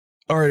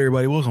All right,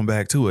 everybody, welcome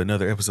back to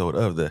another episode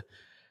of the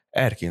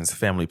Atkins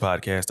Family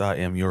Podcast. I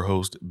am your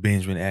host,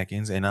 Benjamin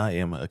Atkins, and I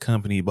am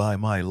accompanied by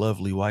my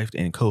lovely wife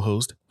and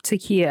co-host,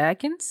 Takia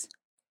Atkins.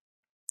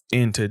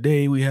 And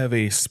today we have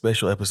a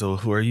special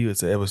episode for you.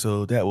 It's an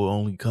episode that will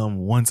only come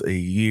once a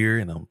year,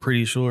 and I'm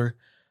pretty sure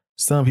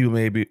some people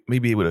may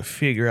be able to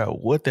figure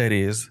out what that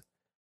is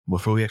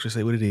before we actually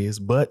say what it is.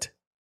 But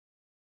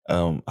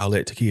I'll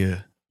let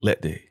Takia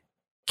let the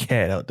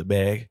cat out the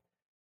bag.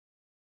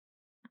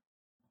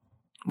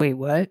 Wait,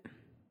 what?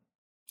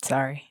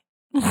 Sorry.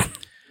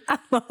 I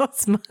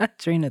lost my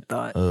train of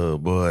thought. Oh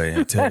boy,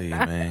 I tell you,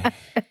 man.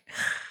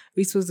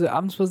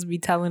 I'm supposed to be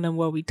telling them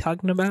what we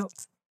talking about?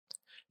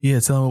 Yeah,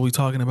 tell them what we're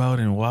talking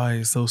about and why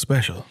it's so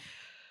special.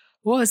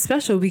 Well, it's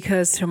special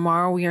because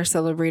tomorrow we are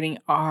celebrating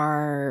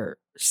our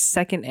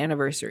second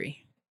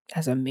anniversary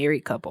as a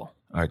married couple.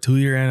 Our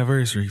 2-year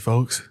anniversary,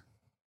 folks.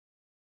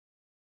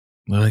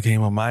 Well, it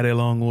came a mighty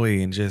long way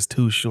in just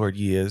 2 short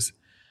years.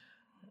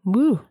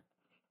 Woo.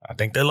 I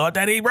think the Lord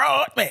that He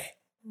brought me.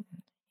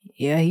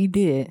 Yeah, He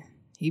did.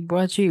 He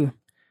brought you.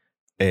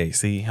 Hey,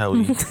 see how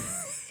we...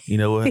 You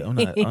know what? I'm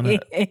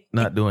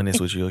not doing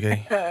this with you,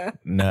 okay?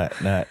 Not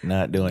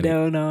doing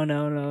it.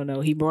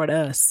 No. He brought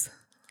us.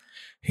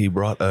 He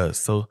brought us.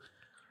 So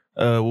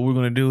what we're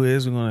going to do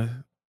is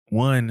Takia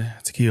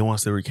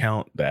wants to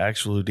recount the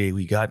actual day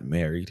we got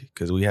married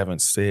because we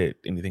haven't said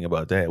anything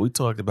about that. We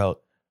talked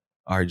about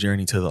our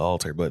journey to the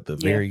altar, but the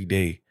very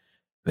day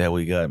that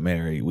we got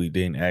married, we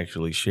didn't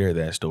actually share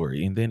that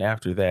story. And then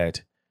after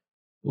that,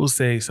 we'll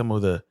say some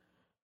of the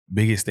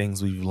biggest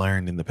things we've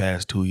learned in the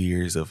past 2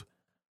 years of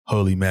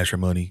holy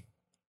matrimony.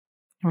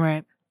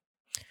 Right.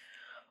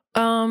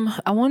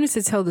 I wanted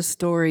to tell the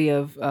story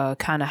of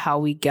kind of how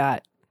we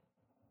got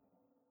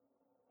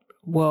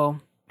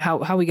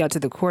how we got to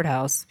the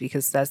courthouse,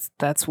 because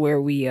that's where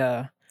we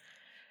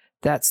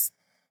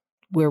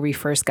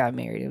first got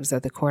married. It was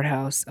at the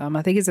courthouse.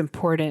 I think it's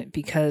important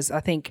because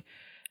I think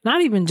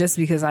not even just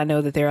because I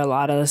know that there are a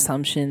lot of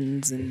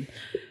assumptions and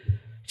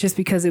just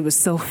because it was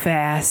so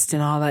fast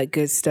and all that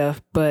good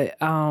stuff, but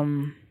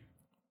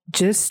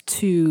just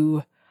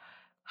to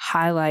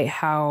highlight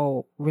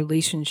how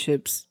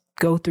relationships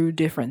go through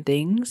different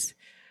things.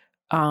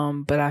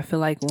 But I feel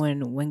like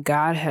when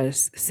God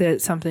has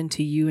said something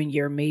to you and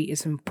your mate,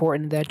 it's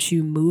important that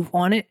you move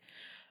on it,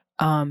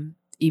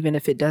 even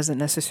if it doesn't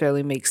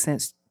necessarily make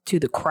sense to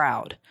the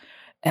crowd.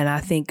 And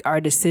I think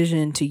our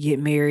decision to get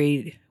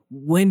married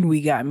when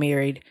we got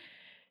married,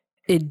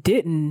 it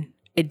didn't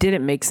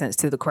make sense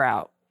to the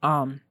crowd.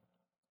 Honestly,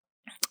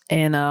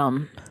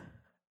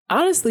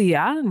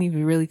 I didn't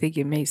even really think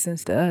it made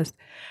sense to us.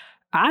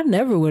 I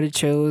never would have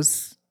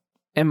chose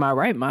in my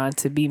right mind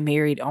to be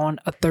married on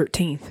a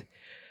 13th,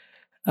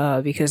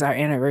 because our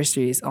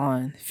anniversary is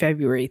on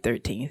February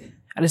 13th.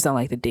 I just don't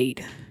like the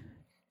date.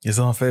 It's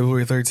on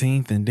February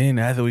 13th. And then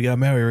after we got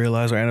married, we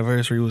realized our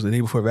anniversary was the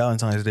day before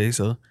Valentine's Day.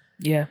 So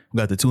yeah, we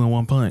got the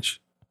 2-in-1 punch.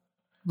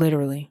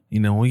 Literally. You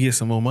know, when we get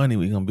some more money,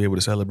 we're going to be able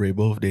to celebrate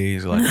both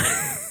days. Like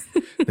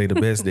they the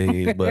best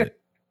days. But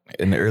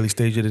in the early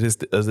stage of this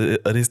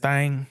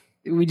thing,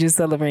 we just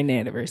celebrate the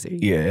anniversary.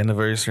 Yeah,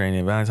 anniversary and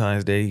then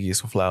Valentine's Day, you get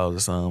some flowers or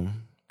something.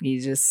 You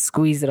just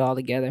squeeze it all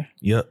together.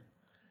 Yep.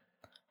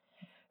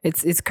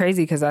 It's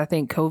crazy because I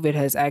think COVID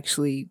has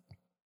actually,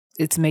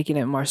 it's making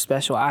it more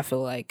special. I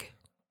feel like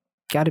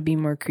got to be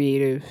more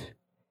creative,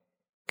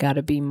 got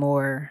to be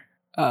more.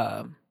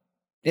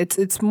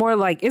 It's more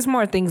like, it's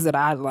more things that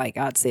I like.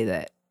 I'd say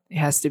that it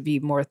has to be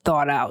more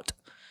thought out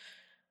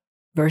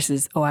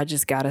versus, oh, I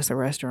just got us a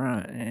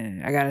restaurant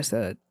and I got us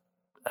a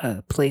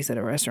place at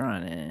a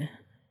restaurant and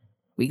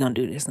we gonna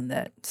do this and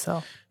that.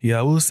 So yeah,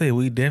 I will say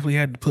we definitely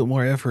had to put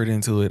more effort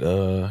into it.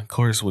 Of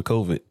course, with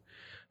COVID,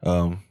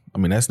 I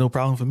mean that's no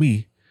problem for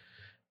me.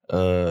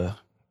 I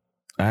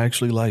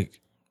actually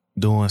like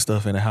doing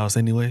stuff in the house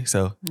anyway,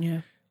 so yeah,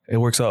 it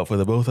works out for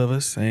the both of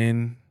us,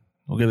 and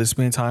we'll get to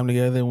spend time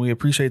together. And we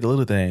appreciate the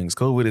little things.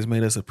 COVID has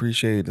made us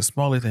appreciate the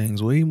smaller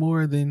things way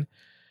more than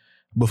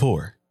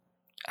before.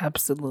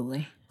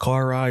 Absolutely.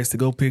 Car rides to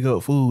go pick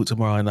up food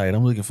tomorrow night.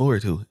 I'm looking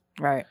forward to it.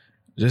 Right.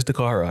 Just the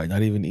car ride,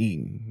 not even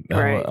eating.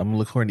 Right. I'm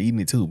looking forward to eating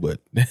it too, but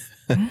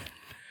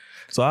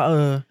so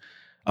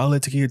I'll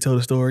let Takia tell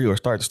the story or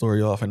start the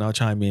story off, and I'll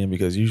chime in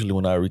because usually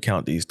when I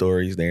recount these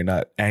stories, they're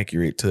not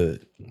accurate to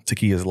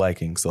Takia's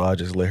liking. So I'll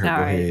just let her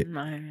go ahead.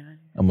 I'm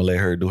gonna let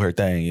her do her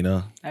thing, you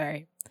know. All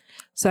right.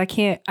 So I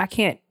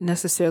can't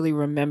necessarily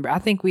remember. I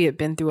think we had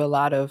been through a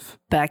lot of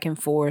back and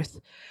forth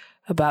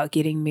about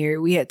getting married.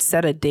 We had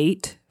set a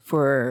date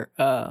for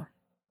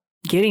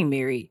getting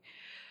married.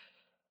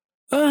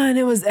 And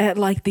it was at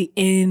like the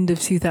end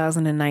of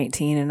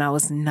 2019, and I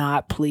was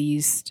not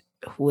pleased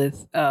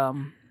with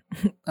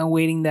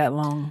waiting that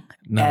long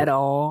at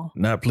all.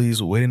 Not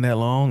pleased with waiting that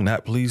long.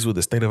 Not pleased with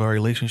the state of our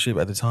relationship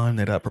at the time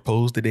that I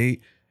proposed the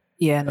date.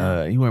 Yeah,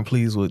 no. You weren't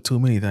pleased with too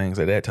many things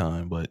at that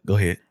time, but go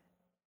ahead.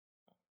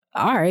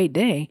 All right,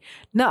 dang.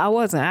 No, I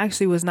wasn't. I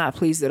actually was not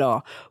pleased at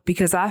all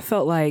because I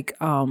felt like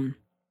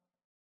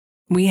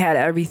we had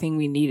everything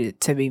we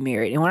needed to be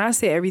married. And when I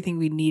say everything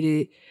we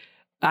needed,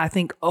 I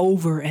think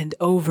over and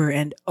over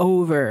and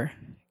over,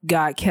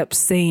 God kept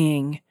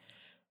saying,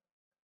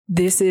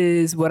 this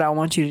is what I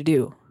want you to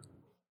do.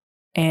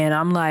 And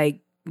I'm like,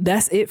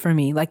 that's it for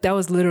me. Like, that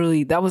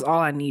was all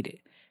I needed.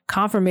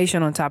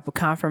 Confirmation on top of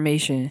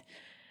confirmation.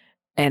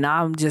 And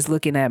I'm just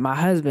looking at my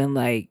husband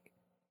like,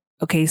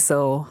 okay,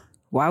 so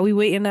why are we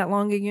waiting that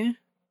long again?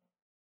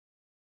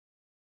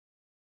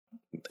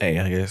 Hey,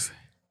 I guess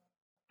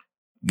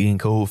getting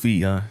cold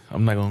feet, huh?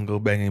 I'm not gonna go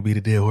back and beat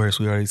a dead horse.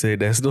 We already said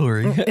that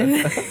story.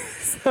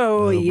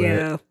 So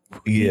yeah.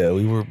 Yeah,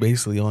 we were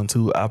basically on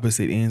two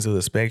opposite ends of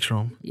the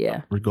spectrum.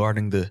 Yeah.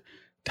 Regarding the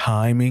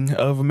timing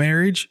of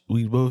marriage.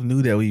 We both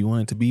knew that we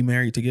wanted to be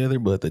married together,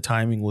 but the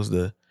timing was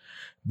the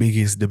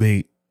biggest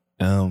debate.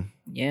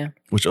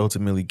 Which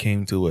ultimately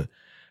came to a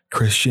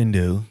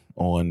crescendo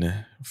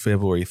on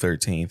February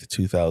 13th,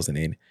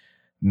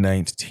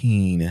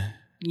 2019.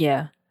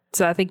 Yeah.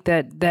 So I think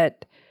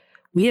that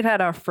we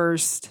had our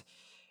first,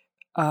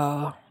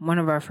 one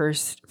of our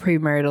first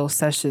premarital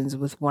sessions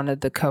with one of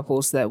the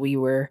couples that we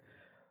were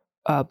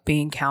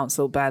being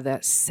counseled by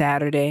that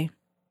Saturday.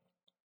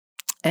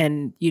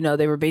 And,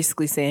 they were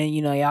basically saying,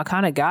 y'all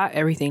kind of got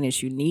everything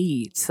that you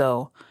need.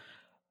 So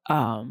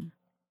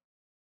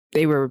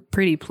they were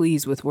pretty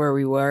pleased with where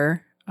we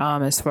were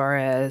as far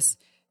as,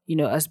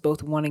 us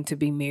both wanting to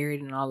be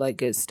married and all that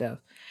good stuff.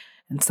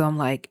 And so I'm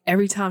like,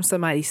 every time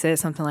somebody said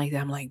something like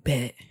that, I'm like,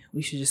 bet,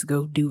 we should just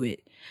go do it.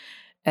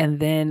 And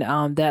then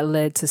that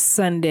led to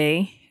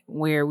Sunday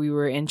where we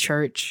were in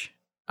church.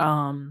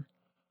 And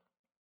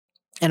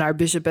our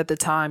bishop at the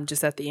time,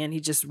 just at the end, he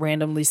just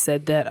randomly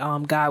said that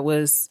God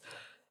was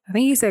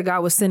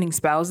sending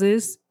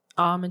spouses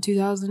in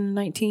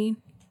 2019.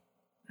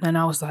 And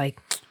I was like,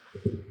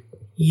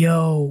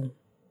 yo,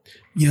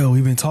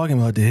 we've been talking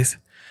about this.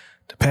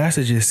 The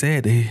pastor just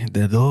said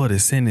the Lord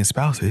is sending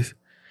spouses.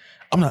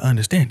 I'm not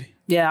understanding.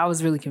 Yeah, I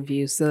was really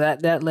confused. So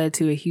that led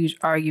to a huge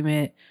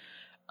argument.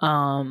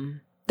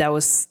 That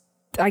was,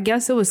 I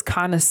guess it was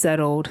kind of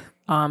settled.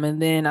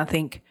 And then I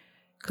think,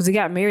 because we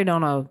got married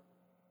on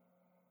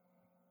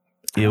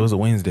it was a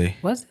Wednesday.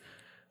 Was it?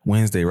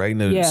 Wednesday, right in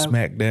the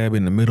smack dab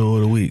in the middle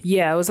of the week.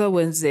 Yeah, it was a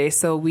Wednesday.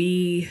 So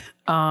we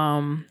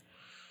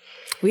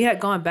had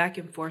gone back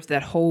and forth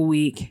that whole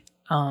week.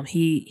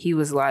 He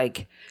was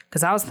like,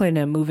 because I was planning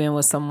to move in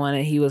with someone,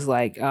 and he was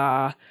like,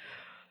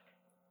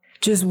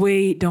 just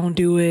wait, don't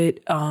do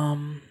it.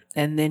 And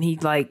then he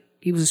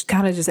was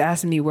kind of just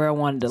asking me where I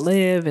wanted to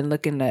live and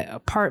looking at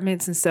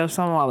apartments and stuff.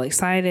 So I'm all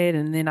excited.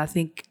 And then I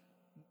think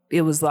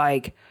it was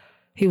like,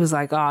 he was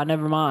like, oh,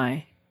 never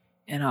mind.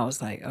 And I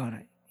was like, oh no.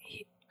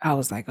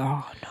 Oh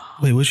no.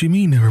 Wait, what you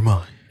mean never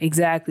mind?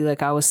 Exactly.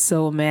 Like, I was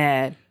so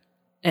mad.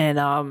 And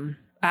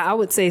I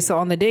would say, so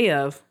on the day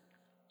of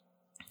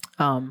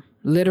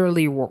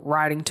literally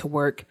riding to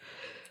work,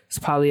 it's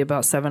probably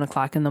about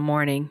 7:00 in the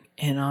morning.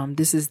 And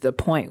this is the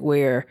point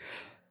where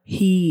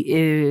he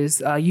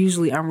is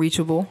usually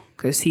unreachable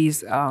because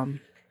he's, I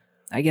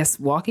guess,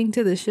 walking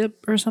to the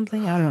ship or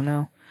something. I don't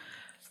know.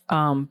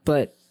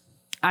 But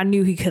I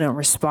knew he couldn't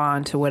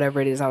respond to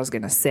whatever it is I was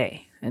going to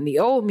say. And the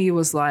old me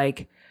was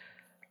like,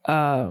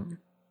 you're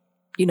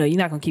not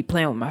going to keep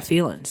playing with my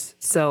feelings.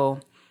 So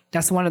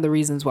that's one of the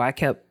reasons why I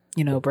kept,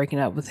 breaking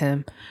up with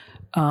him.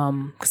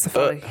 Because I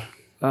feel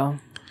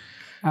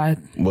I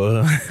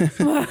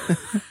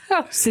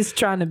was just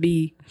trying to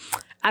be,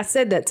 I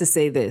said that to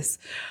say this.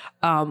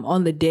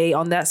 On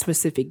that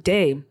specific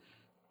day,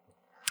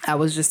 I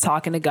was just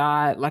talking to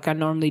God like I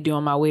normally do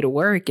on my way to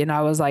work. And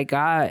I was like,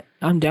 God,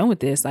 I'm done with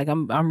this. Like,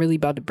 I'm really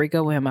about to break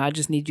up with him. I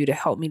just need you to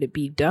help me to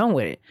be done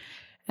with it.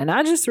 And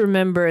I just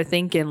remember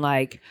thinking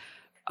like,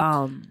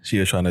 she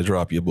was trying to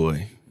drop your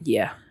boy.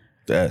 Yeah.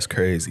 That's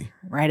crazy.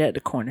 Right at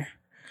the corner.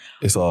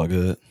 It's all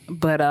good.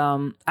 But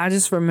I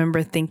just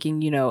remember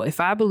thinking, if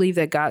I believe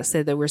that God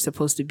said that we're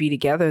supposed to be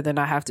together, then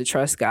I have to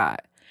trust God.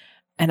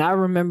 And I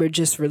remember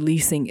just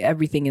releasing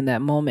everything in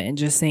that moment and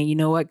just saying, you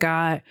know what,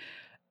 God,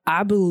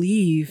 I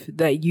believe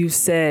that you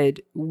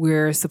said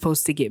we're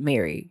supposed to get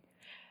married.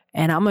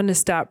 And I'm going to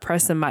stop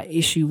pressing my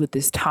issue with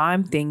this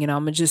time thing. And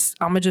I'm going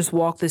to just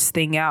walk this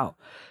thing out.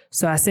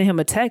 So I sent him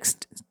a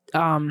text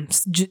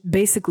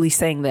basically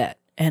saying that.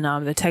 And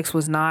the text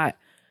was not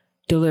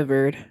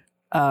delivered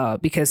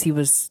because he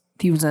was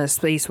in a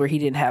space where he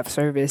didn't have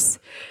service.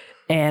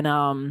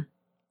 And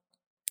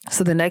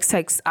so the next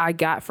text I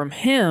got from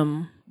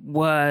him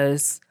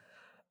was,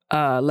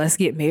 let's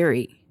get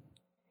married.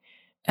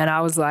 And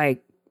I was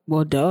like,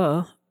 well,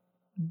 duh,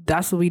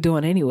 that's what we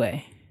doing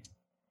anyway.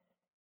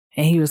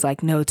 And he was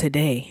like, no,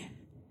 today.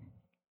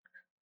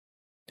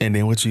 And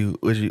then what you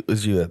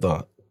had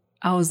thought?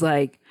 I was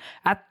like,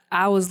 I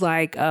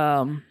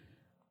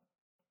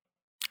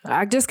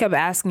just kept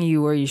asking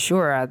you, were you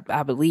sure?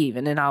 I believe.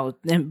 And then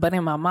but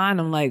in my mind,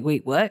 I'm like,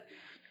 wait, what?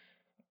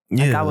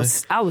 Yeah. Like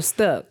I was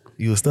stuck.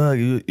 You were stuck.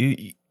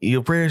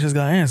 Your prayers just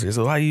got answered.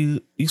 So how you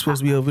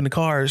supposed to be up in the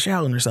car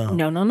shouting or something?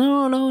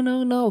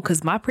 No.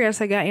 Because my prayers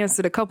had got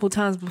answered a couple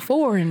times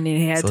before, and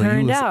it had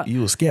turned out.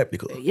 You were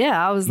skeptical.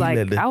 Yeah, I was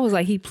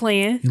like, he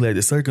playing. You let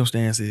the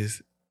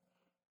circumstances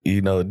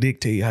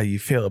dictate how you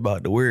feel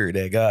about the word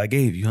that God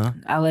gave you, huh?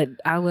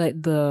 I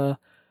let the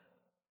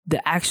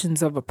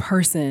actions of a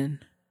person,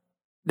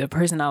 the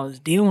person I was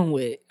dealing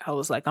with, I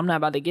was like, I'm not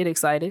about to get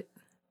excited.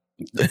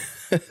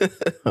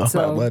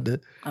 So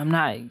I'm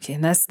not,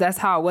 and that's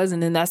how I was,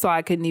 and then that's why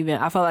I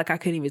felt like I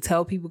couldn't even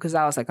tell people, because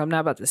I was like, I'm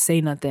not about to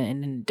say nothing,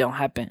 and then it don't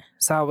happen.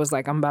 So I was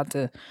like,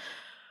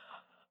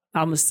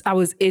 I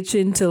was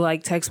itching to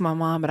like text my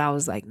mom, but I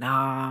was like,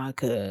 nah,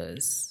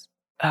 because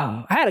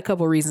I had a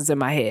couple reasons in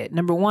my head.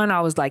 Number one, I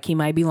was like, he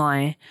might be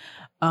lying,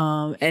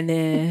 and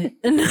then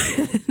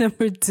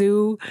number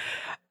two,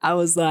 I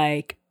was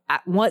like,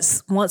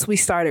 once we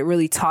started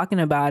really talking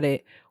about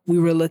it, we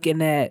were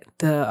looking at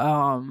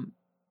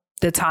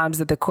the times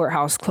that the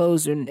courthouse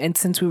closed, and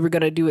since we were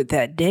going to do it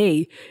that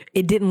day,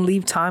 it didn't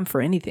leave time for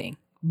anything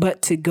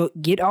but to go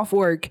get off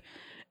work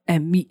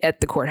and meet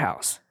at the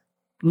courthouse.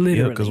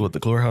 Literally. Yeah, because the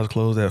courthouse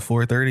closed at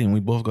 4:30, and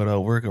we both got out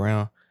of work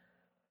around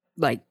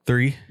like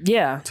 3.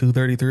 Yeah,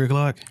 2:30, 3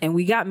 o'clock. And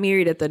we got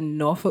married at the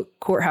Norfolk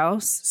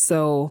courthouse.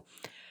 So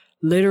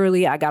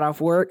literally, I got off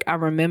work. I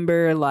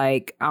remember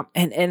like,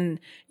 and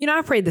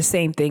I pray the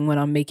same thing when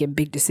I'm making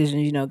big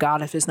decisions.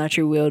 God, if it's not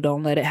your will,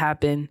 don't let it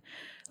happen.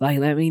 Like,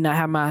 let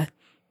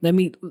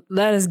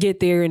us get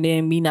there, and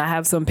then me not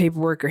have some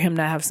paperwork or him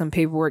not have some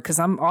paperwork. Cause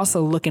I'm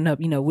also looking up,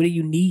 what do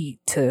you need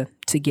to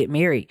get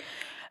married?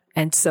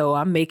 And so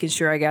I'm making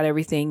sure I got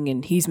everything,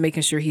 and he's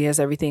making sure he has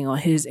everything on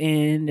his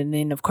end. And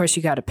then of course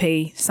you got to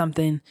pay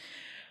something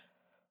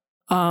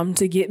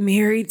to get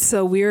married.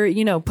 So we're,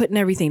 putting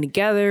everything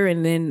together.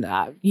 And then,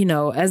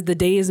 as the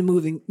day is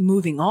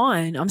moving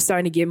on, I'm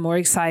starting to get more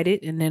excited.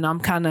 And then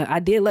I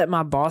did let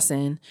my boss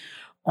in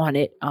on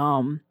it.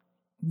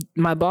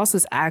 My boss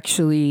was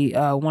actually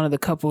one of the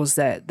couples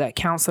that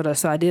counseled us.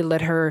 So I did let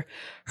her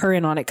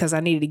in on it, because I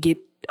needed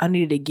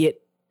to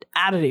get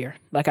out of there.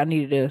 Like I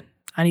needed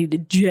to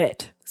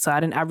jet. So I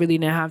really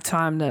didn't have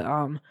time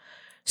to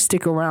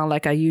stick around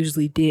like I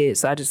usually did.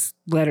 So I just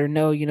let her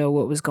know,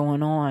 what was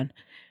going on.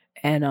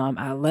 And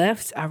I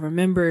left. I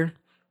remember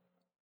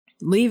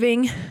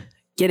leaving,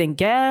 getting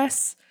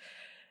gas,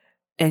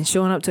 and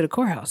showing up to the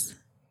courthouse.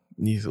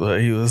 He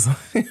was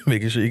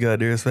making sure you got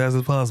there as fast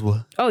as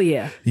possible. Oh,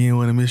 yeah. You didn't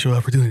want to miss your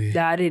opportunity.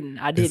 I didn't.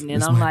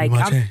 And I'm like,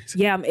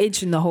 I'm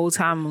itching the whole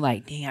time. I'm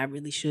like, dang, I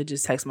really should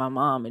just text my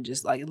mom and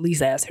just like at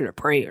least ask her to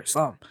pray or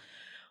something.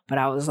 But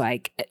I was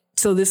like,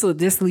 so this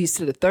leads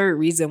to the third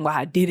reason why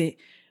I didn't.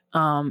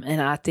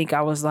 And I think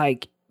I was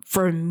like,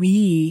 for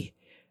me,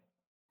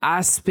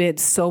 I spent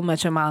so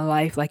much of my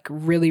life like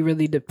really,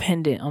 really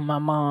dependent on my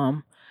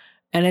mom.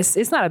 And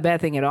it's not a bad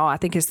thing at all. I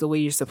think it's the way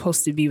you're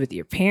supposed to be with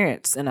your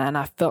parents. And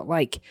I felt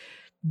like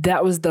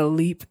that was the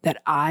leap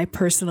that I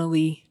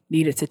personally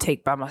needed to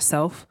take by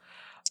myself.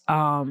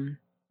 And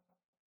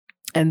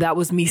that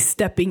was me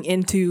stepping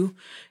into,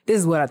 this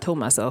is what I told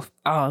myself.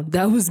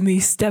 That was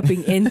me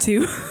stepping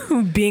into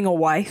being a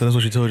wife. So that's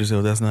what you told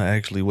yourself. That's not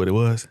actually what it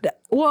was.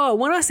 Well,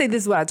 when I say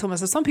this is what I told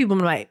myself, some people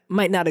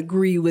might not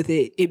agree with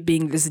it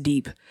being this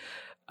deep.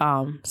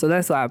 So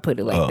that's why I put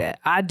it like that.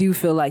 I do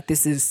feel like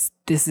this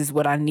is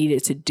what I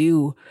needed to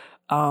do,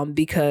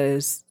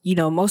 because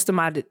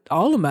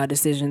all of my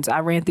decisions I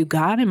ran through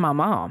God and my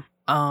mom.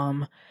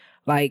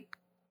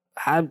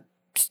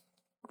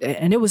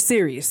 And it was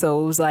serious.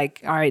 So it was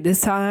like, all right,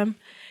 this time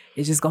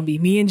it's just gonna be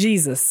me and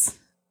Jesus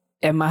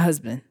and my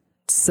husband.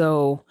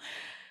 So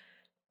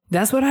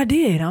that's what I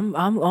did. I'm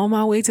on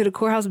my way to the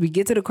courthouse. We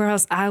get to the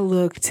courthouse. I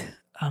looked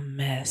a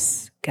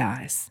mess,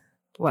 guys.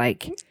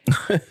 Like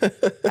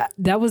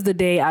that was the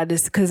day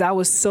because I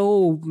was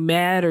so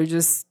mad or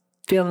just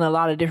feeling a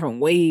lot of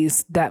different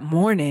ways that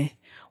morning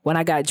when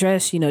I got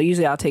dressed.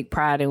 Usually I'll take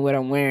pride in what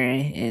I'm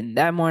wearing. And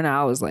that morning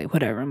I was like,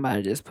 whatever, I'm about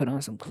to just put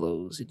on some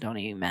clothes. It don't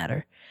even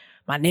matter.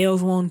 My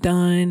nails weren't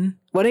done.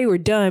 Well, they were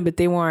done, but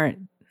they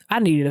weren't. I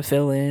needed to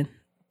fill in.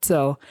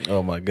 So,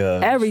 oh my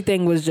God,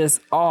 everything was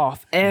just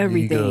off.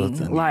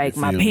 Everything. Like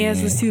my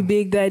pants was too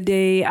big that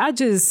day. I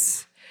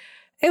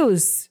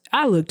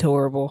looked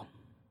horrible.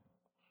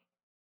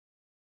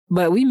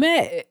 But we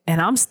met, and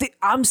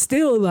I'm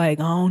still like,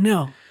 oh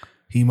no.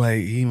 He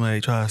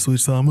might try to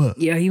switch something up.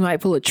 Yeah, he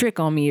might pull a trick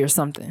on me or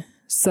something.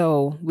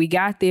 So we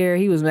got there.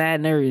 He was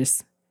mad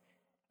nervous.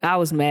 I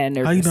was mad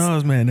nervous. How you know I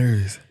was mad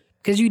nervous?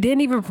 Because you didn't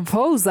even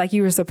propose like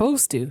you were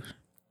supposed to.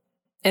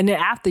 And then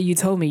after you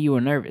told me you were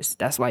nervous,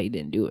 that's why you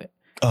didn't do it.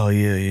 Oh,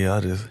 yeah.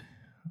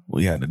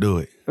 We had to do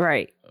it.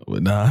 Right.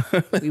 But nah.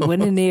 We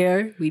went in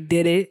there, we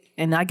did it.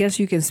 And I guess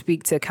you can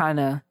speak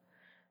to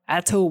I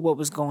told what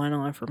was going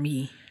on for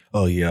me.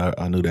 Oh, yeah.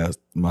 I knew that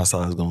my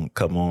side was going to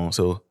come on.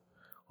 So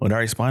when I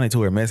responded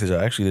to her message,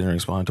 I actually didn't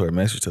respond to her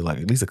message till like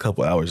at least a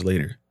couple hours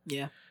later.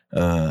 Yeah.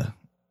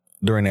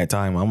 During that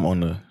time,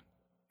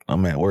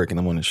 I'm at work and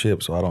I'm on the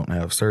ship, so I don't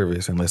have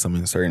service unless I'm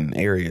in certain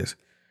areas.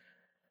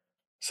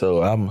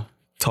 So I'm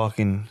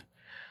talking.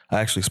 I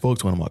actually spoke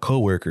to one of my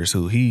coworkers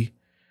who he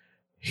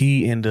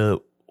ended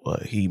up,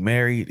 he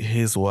married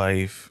his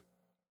wife.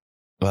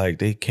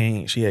 Like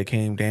she had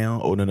came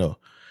down. Oh, no.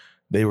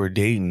 They were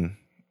dating.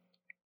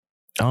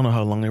 I don't know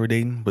how long they were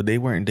dating, but they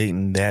weren't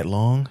dating that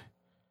long.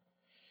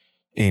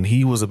 And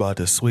he was about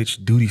to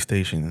switch duty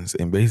stations,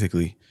 and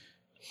basically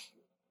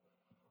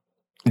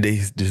they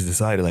just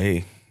decided like,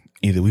 hey,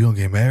 either we gonna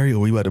get married or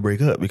we about to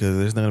break up, because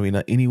there's not gonna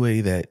be any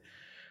way that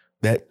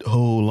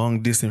whole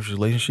long distance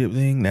relationship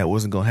thing, that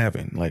wasn't gonna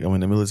happen. Like, I'm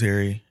in the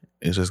military,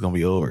 it's just gonna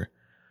be over.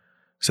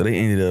 So they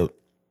ended up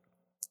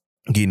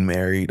getting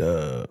married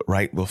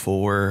right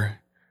before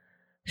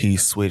he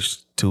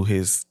switched to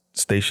his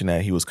station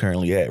that he was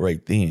currently at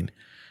right then.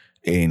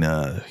 And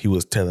he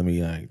was telling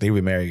me they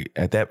were married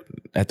at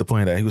the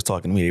point that he was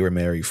talking to me. They were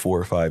married 4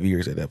 or 5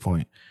 years at that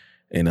point.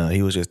 And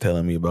he was just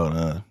telling me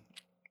about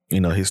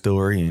his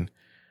story and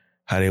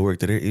how they worked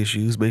through their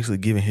issues, basically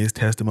giving his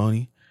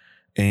testimony.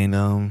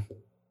 And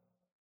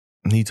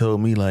he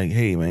told me like,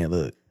 hey man,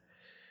 look,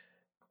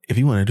 if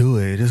you want to do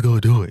it, just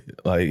go do it.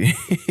 Like,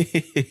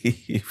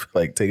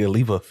 like take a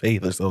leap of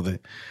faith or something.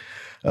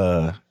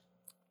 I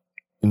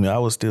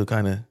was still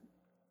kind of,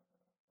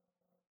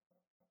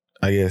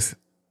 I guess,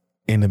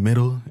 in the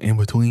middle, in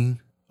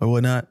between or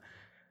whatnot.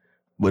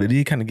 But it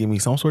did kind of give me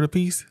some sort of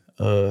peace.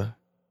 I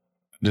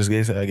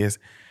guess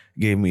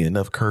gave me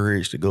enough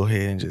courage to go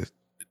ahead and just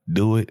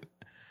do it.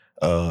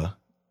 So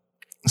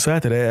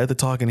after that, after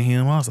talking to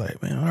him, I was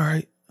like, man, all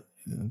right.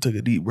 I took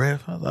a deep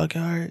breath. I was like, okay,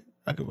 all right.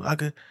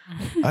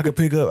 I could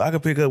pick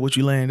up what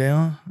you laying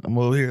down. I'm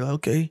over here,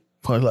 okay.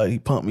 He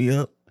pumped me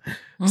up.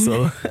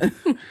 So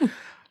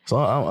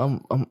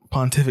I'm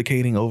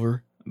pontificating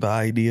over the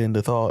idea and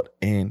the thought,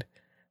 and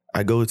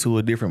I go to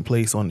a different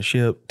place on the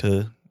ship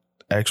to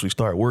actually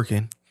start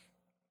working.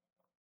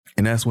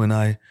 And that's when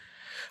I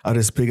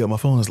just pick up my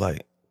phone. It's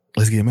like,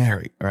 let's get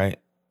married, right?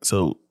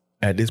 So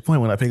at this point,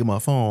 when I pick up my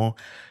phone,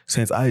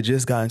 since I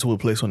just got into a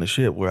place on the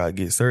ship where I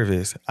get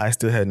service, I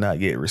still had not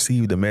yet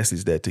received the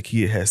message that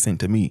Takia had sent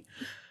to me.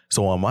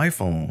 So on my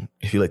phone,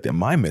 if you looked at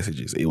my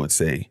messages, it would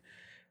say,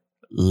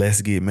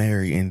 let's get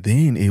married. And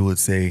then it would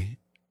say,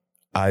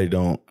 I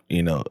don't,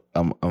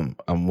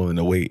 I'm willing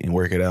to wait and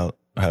work it out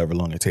however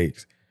long it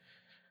takes.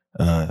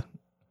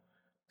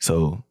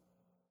 So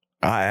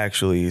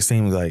it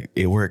seems like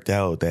it worked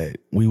out that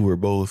we were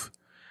both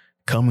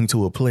coming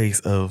to a place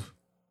of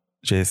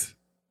just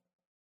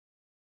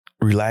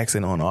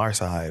relaxing on our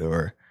side,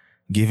 or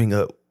giving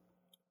up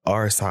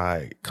our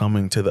side,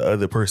 coming to the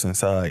other person's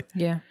side.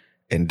 Yeah.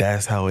 And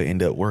that's how it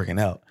ended up working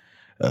out.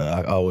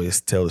 I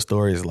always tell the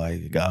stories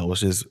like God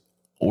was just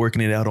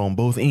working it out on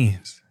both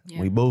ends.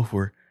 Yeah. We both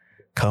were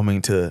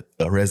coming to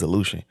a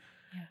resolution.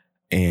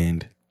 Yeah.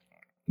 And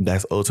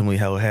that's ultimately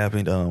how it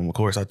happened. Of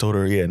course, I told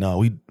her,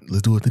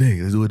 let's do it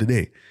today. Let's do it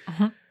today.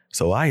 Uh-huh.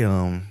 So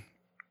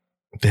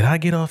did I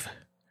get off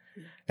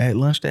at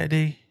lunch that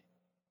day?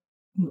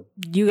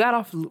 You got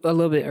off a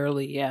little bit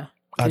early, yeah.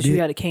 Because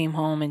you came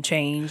home and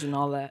changed and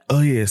all that. Oh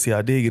yeah, see,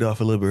 I did get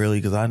off a little bit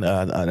early because I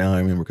don't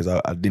remember because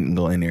I didn't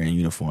go in there in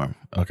uniform.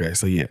 Okay,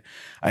 so yeah,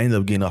 I ended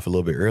up getting off a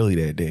little bit early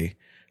that day.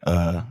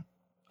 I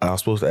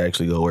was supposed to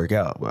actually go work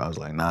out, but I was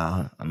like,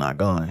 nah, I'm not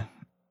going.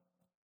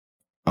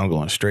 I'm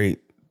going straight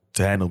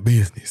to handle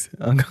business.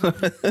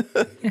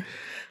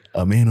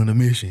 A man on a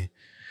mission.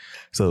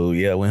 So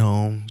yeah, I went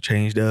home,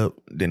 changed up.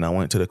 Then I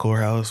went to the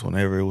courthouse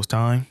whenever it was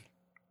time.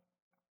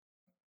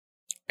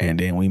 And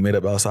then we met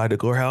up outside the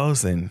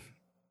courthouse and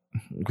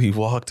we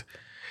walked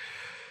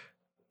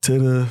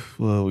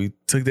we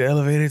took the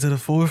elevator to the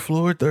 4th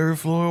floor, 3rd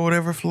floor,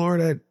 whatever floor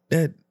that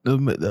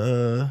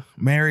the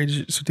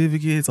marriage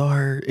certificates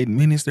are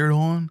administered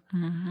on.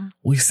 Mm-hmm.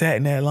 We sat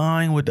in that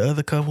line with the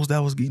other couples that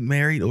was getting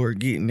married or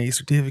getting a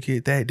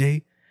certificate that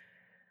day.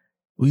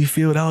 We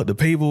filled out the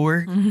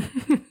paperwork.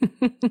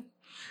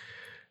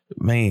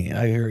 Man,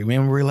 I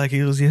remember it like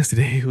it was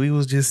yesterday. We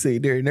was just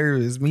sitting there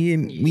nervous. Me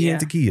and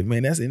Takia,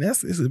 man. It's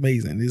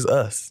amazing. It's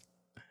us.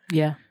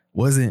 Yeah.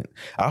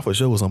 I for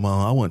sure was on my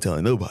own. I wasn't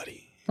telling nobody.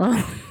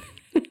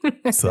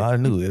 So I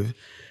knew if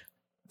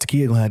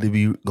Takia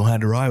gonna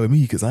have to ride with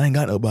me because I ain't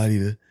got nobody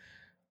to.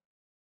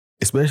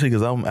 Especially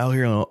because I'm out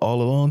here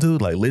all alone too.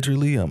 Like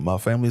literally, my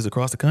family's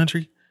across the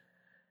country.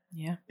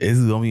 Yeah, it's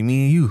gonna be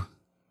me and you.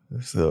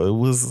 So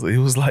it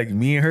was like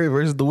me and her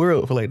versus the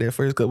world for like that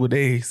first couple of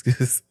days.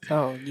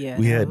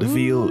 We had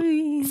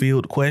to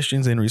field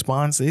questions and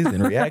responses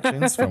and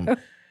reactions from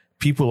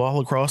people all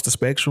across the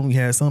spectrum. You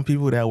had some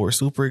people that were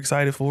super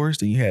excited for us.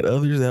 Then you had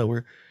others that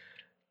were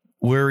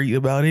worried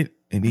about it.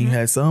 And then you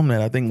had some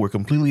that I think were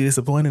completely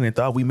disappointed and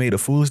thought we made a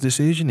foolish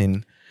decision.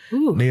 And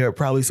they are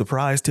probably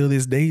surprised till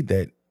this day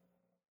that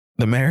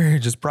the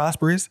marriage is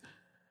prosperous.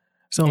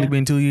 It's only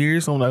been 2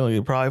 years, so I'm not going to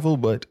get prideful,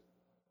 but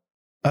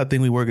I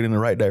think we're working in the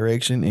right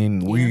direction,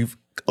 and we've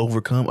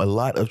overcome a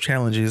lot of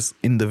challenges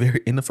in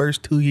the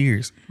first 2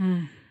 years.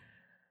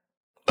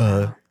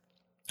 I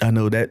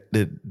know that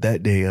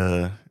day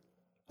I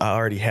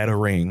already had a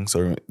ring,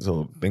 so I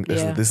think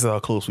this is how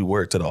close we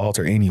were to the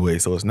altar anyway.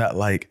 So it's not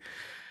like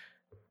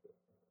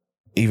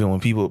even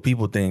when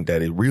people think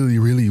that it really,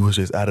 really was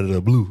just out of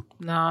the blue.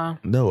 Nah.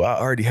 No, I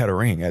already had a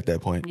ring at that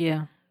point.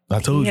 Yeah. I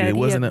told you it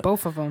wasn't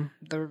both of them,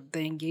 the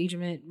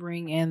engagement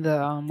ring and the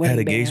wedding band. Had an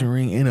engagement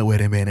ring and a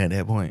wedding band at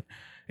that point.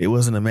 It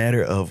wasn't a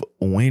matter of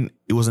when.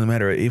 It wasn't a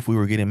matter of if we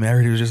were getting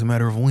married. It was just a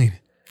matter of when.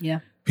 Yeah.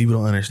 People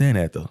don't understand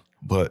that though.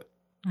 But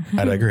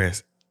I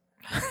digress.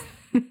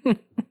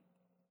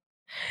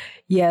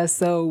 Yeah,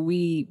 so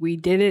we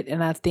did it,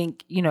 and I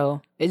think,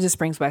 it just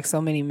brings back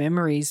so many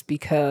memories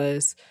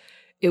because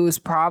it was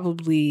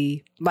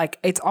probably like,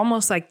 it's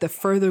almost like the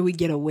further we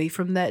get away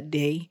from that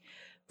day,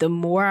 the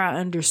more I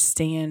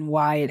understand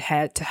why it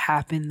had to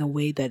happen the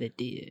way that it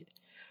did.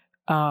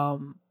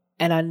 And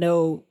I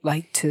know,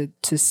 like,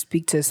 to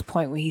speak to his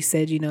point when he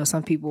said,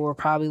 some people were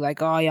probably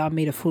like, oh, y'all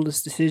made a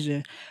foolish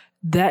decision.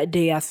 That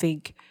day, I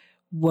think,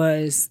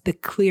 was the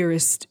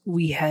clearest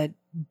we had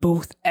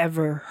both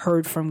ever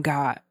heard from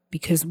God,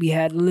 because we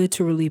had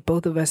literally,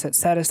 both of us had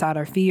set aside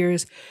our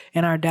fears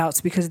and our doubts,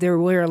 because there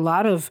were a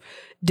lot of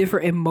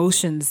different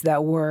emotions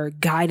that were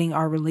guiding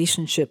our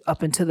relationship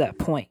up until that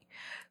point.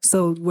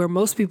 So where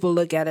most people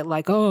look at it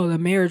like, oh, the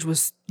marriage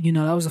was, that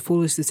was a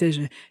foolish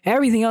decision.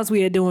 Everything else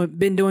we had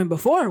been doing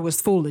before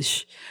was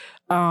foolish.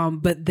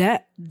 But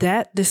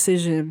that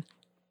decision,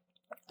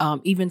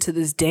 even to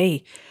this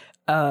day,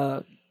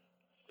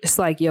 it's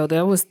like, yo,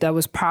 that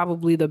was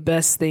probably the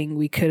best thing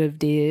we could have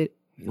did.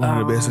 One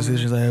of the best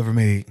decisions I ever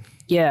made.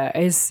 Yeah,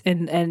 it's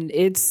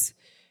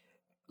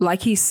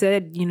like he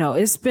said,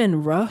 it's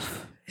been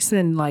rough.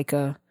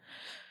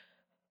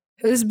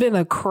 It's been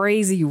a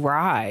crazy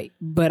ride,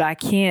 but I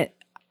can't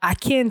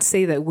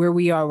say that where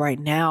we are right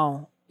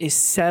now is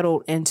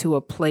settled into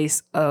a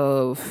place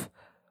of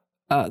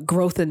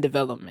growth and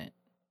development.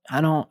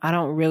 I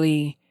don't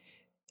really,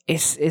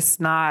 it's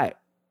just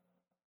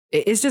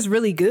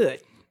really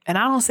good. And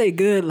I don't say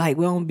good like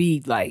we don't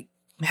be like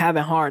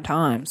having hard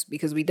times,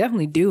 because we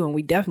definitely do. And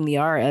we definitely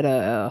are at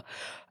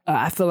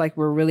I feel like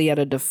we're really at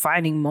a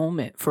defining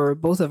moment for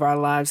both of our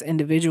lives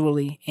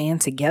individually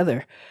and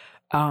together.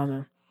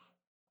 And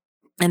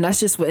that's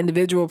just for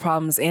individual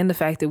problems, and the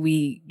fact that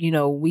we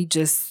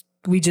just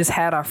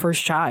had our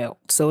first child.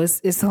 So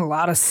it's a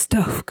lot of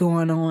stuff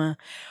going on,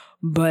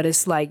 but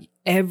it's like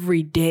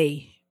every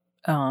day,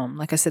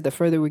 like I said, the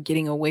further we're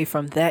getting away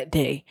from that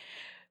day,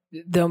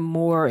 the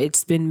more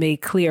it's been made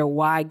clear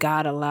why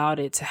God allowed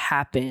it to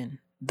happen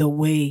the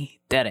way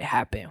that it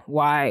happened,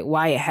 why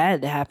it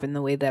had to happen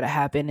the way that it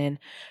happened. And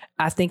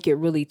I think it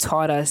really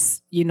taught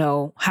us,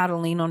 how to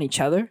lean on each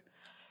other,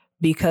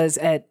 because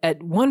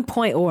at one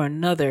point or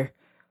another,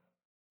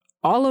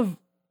 all of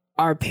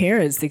our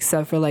parents,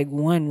 except for like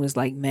one, was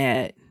like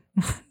mad.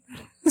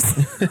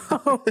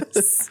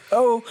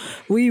 so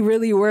we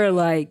really were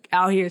like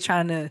out here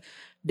trying to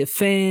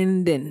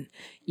defend and,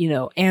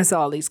 answer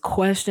all these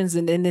questions.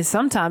 And then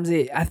sometimes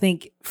I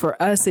think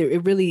for us, we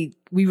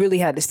really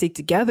had to stick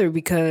together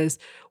because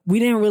we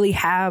didn't really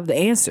have the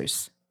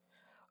answers.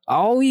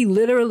 All we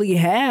literally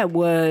had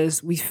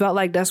was, we felt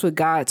like that's what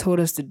God told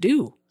us to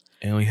do.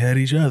 And we had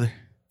each other.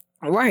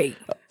 Right.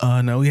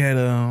 No, we had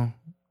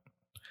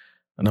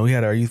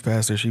our youth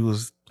pastor. She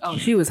was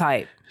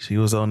hyped. She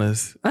was on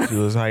us. She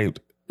was hyped.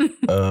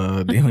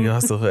 Then we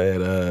also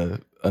had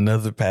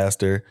another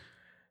pastor.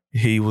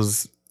 He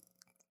was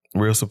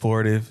real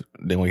supportive.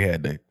 Then we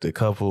had the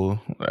couple.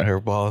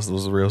 Her boss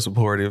was real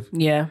supportive.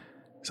 Yeah.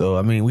 So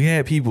I mean, we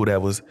had people that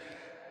was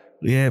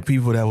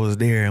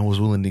there and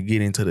was willing to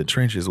get into the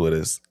trenches with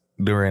us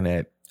during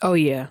that. Oh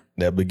yeah.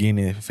 That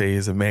beginning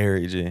phase of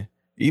marriage. And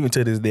even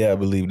to this day, I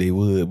believe they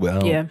would, but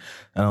I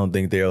don't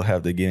think they'll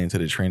have to get into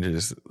the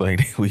trenches like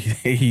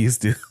they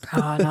used to.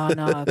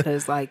 No,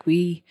 because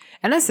and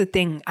that's the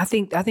thing. I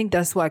think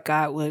that's why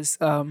God was.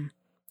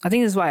 I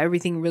think that's why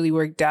everything really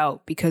worked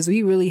out, because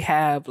we really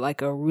have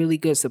like a really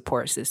good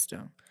support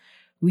system.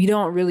 We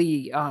don't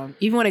really,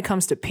 even when it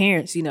comes to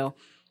parents,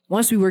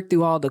 once we work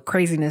through all the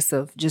craziness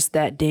of just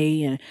that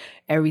day and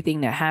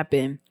everything that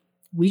happened,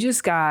 we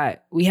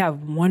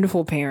have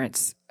wonderful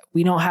parents.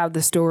 We don't have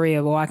the story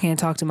of, I can't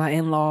talk to my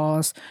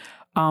in-laws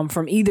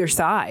from either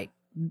side.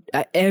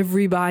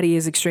 Everybody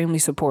is extremely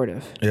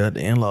supportive. Yeah, the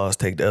in-laws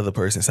take the other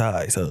person's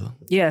side. So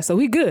so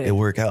we good. It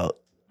work out.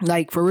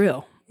 Like for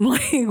real.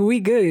 Like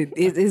we good.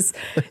 It's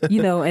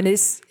and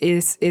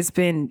it's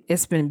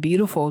been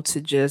beautiful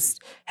to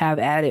just have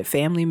added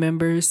family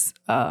members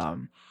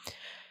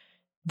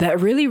that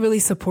really, really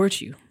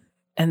support you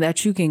and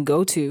that you can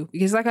go to.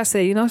 Because like I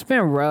said, it's been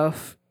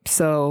rough.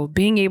 So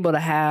being able to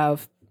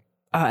have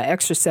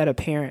extra set of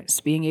parents,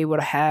 being able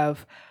to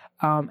have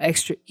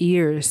extra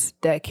ears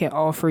that can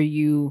offer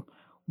you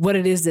what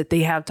it is that they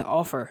have to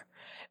offer,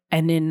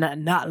 and then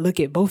not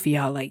look at both of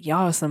y'all like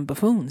y'all are some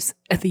buffoons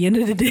at the end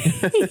of the day.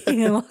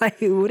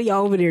 Like, what are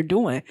y'all over there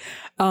doing?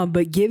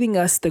 But giving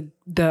us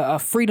the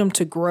freedom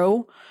to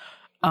grow,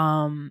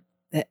 but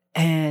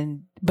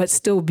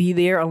still be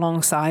there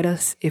alongside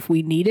us if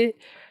we need it.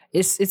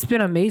 It's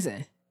been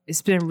amazing.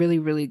 It's been really,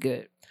 really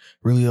good.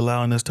 Really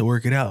allowing us to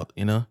work it out,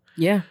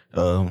 Yeah.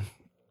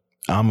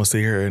 I'm gonna sit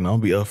here and I'll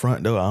be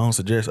upfront though. I don't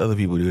suggest other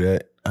people do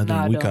that. I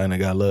think we kind of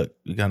got luck.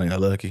 We kind of got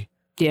lucky.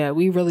 Yeah,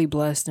 we really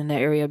blessed in that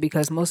area,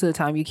 because most of the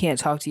time you can't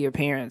talk to your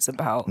parents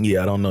about.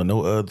 Yeah, I don't know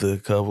no other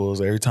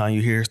couples. Every time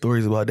you hear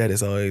stories about that,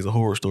 it's always a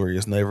horror story.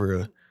 It's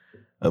never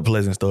a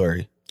pleasant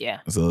story. Yeah.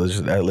 So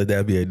let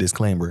that be a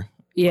disclaimer.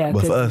 Yeah.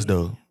 But for us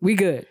though, we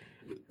good.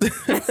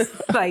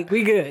 Like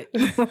we good.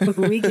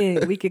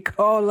 we can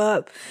call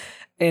up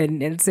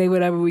and say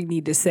whatever we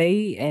need to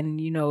say, and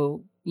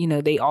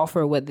they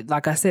offer what,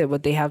 like I said,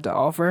 what they have to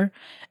offer,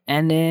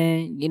 and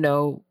then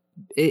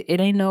it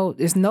ain't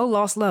there's no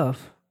lost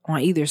love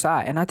on either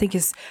side. And I think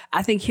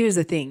here's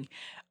the thing.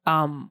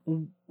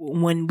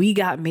 When we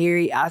got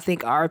married, I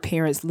think our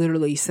parents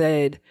literally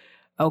said,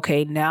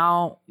 okay,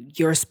 now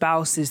your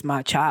spouse is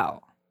my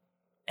child.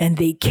 And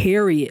they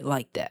carry it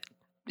like that.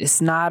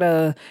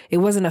 It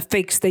wasn't a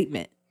fake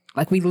statement.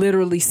 Like we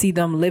literally see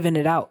them living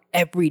it out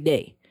every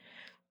day,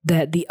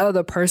 that the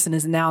other person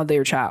is now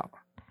their child.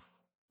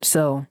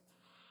 So.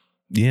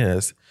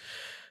 Yes,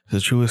 it's a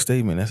true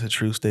statement. That's a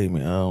true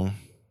statement.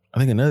 I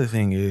think another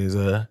thing is,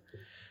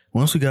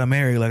 once we got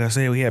married, like I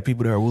said, we had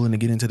people that are willing to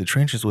get into the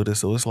trenches with us.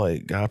 So it's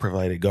like God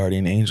provided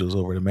guardian angels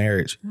over the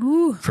marriage.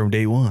 Ooh. From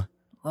day one.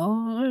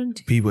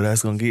 Lord. People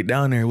that's going to get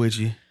down there with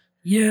you.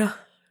 Yeah.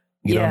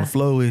 Get on the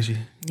floor with you.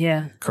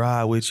 Yeah.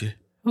 Cry with you.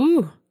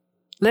 Ooh.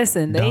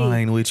 Listen,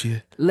 dine with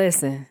you.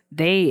 Listen,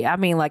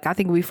 I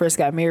think we first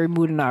got married,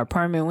 moved in our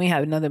apartment. We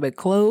had nothing but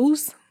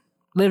clothes.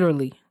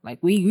 Literally. Like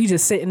we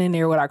just sitting in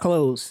there with our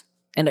clothes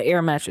and the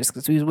air mattress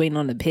because we was waiting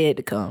on the bed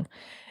to come.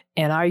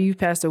 And our youth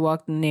pastor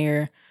walked in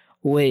there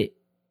with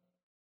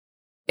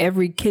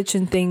every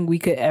kitchen thing we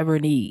could ever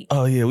need.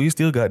 Oh yeah, we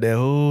still got that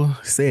whole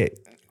set.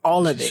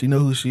 All of it. She know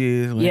who she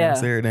is. We don't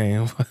say her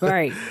name.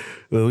 Right.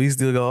 But we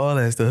still got all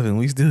that stuff, and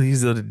we still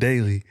use it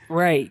daily.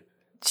 Right.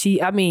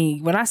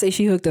 When I say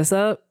she hooked us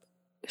up,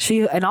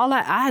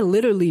 I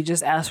literally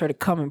just asked her to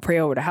come and pray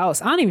over the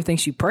house. I don't even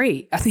think she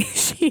prayed. I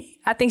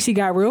think she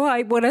got real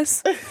hype with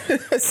us,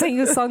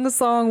 sung a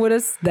song with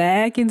us, the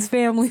Atkins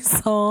family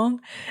song.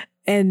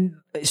 And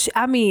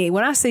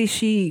when I say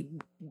she,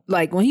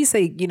 like when he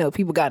say,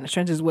 people got in the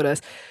trenches with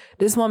us,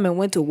 this woman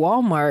went to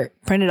Walmart,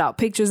 printed out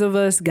pictures of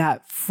us,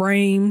 got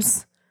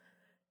frames.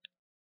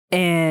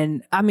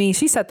 And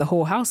she set the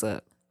whole house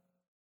up.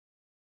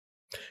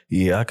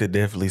 Yeah, I could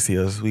definitely see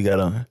us. We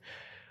got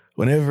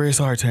whenever it's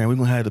our turn, we're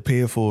going to have to pay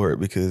it forward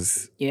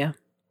because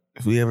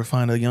if we ever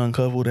find a young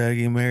couple that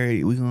get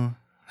married, we're going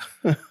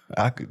to.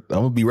 I'm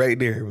gonna be right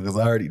there because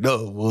I already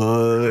know. What?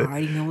 I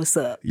already know what's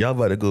up. Y'all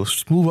about to go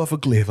smooth off a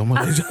cliff. I'm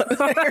gonna let y'all.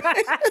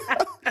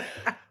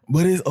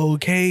 But it's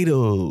okay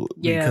though,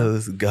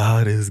 because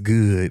God is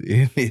good,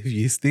 and if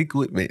you stick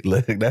with me,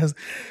 look, that's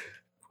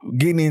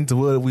getting into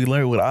what we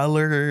learned. What I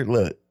learned,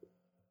 look,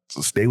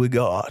 so stay with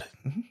God.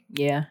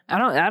 Yeah,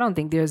 I don't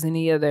think there's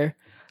any other.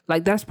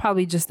 Like that's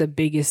probably just the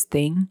biggest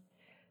thing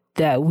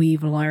that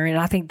we've learned.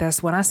 I think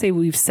that's when I say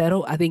we've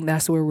settled. I think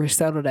that's where we're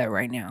settled at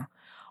right now.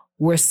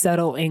 We're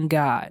settled in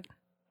God.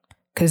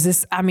 Because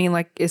it's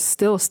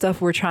still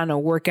stuff we're trying to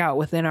work out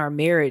within our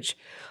marriage.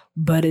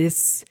 But I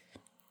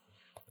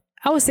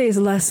would say it's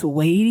less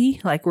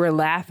weighty. Like we're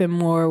laughing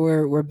more.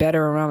 We're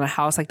better around the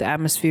house. Like the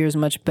atmosphere is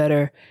much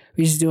better.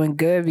 We're just doing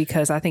good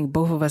because I think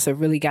both of us have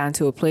really gotten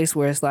to a place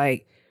where it's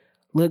like,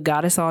 look,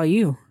 God, it's all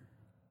you.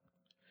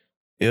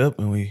 Yep.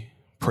 And we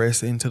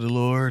press into the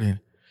Lord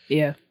and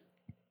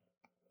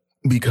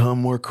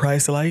become more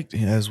Christ-like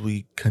as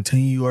we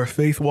continue our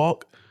faith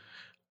walk.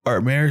 Our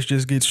marriage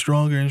just gets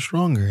stronger and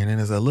stronger. And then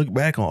as I look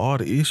back on all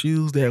the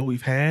issues that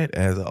we've had,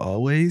 as I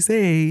always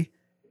say,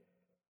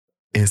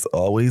 it's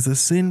always a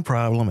sin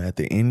problem at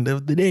the end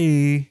of the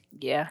day.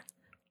 Yeah.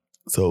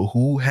 So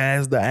who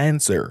has the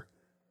answer?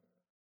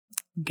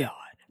 God.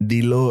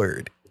 The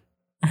Lord.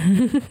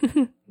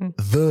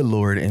 The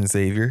Lord and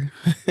Savior.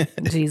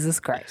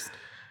 Jesus Christ.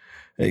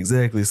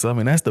 Exactly. So,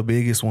 that's the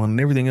biggest one. And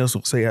everything else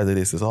we'll say after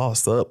this is all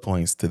sub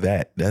points to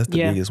that. That's the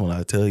biggest one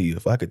I'll tell you.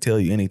 If I could tell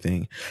you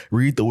anything,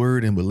 read the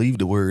word and believe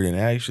the word and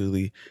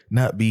actually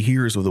not be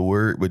hearers of the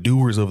word, but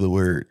doers of the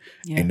word.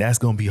 Yeah. And that's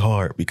going to be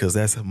hard because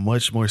that's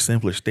much more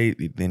simply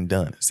stated than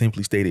done.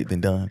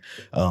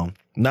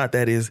 Not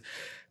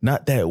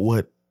that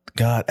what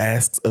God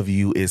asks of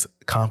you is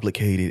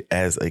complicated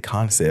as a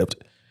concept.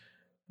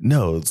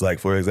 No, it's like,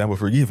 for example,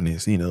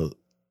 forgiveness, in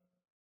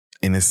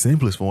its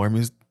simplest form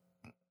is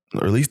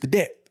release the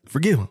debt,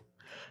 forgive him.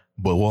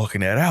 But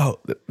walking that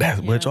out,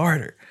 that's much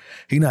harder.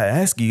 He's not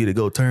asking you to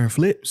go turn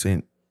flips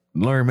and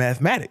learn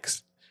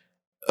mathematics.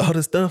 All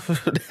the stuff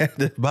that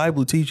the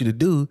Bible teaches you to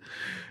do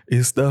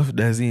is stuff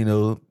that's,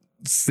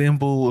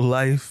 simple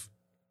life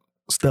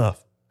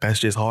stuff. That's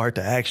just hard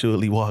to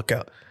actually walk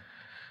out.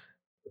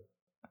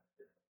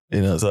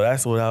 So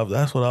that's what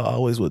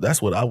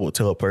I would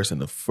tell a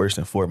person first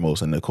and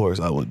foremost. And of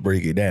course I would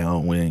break it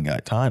down. We ain't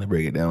got time to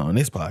break it down on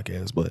this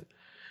podcast, but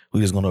we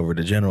just going over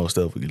the general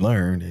stuff we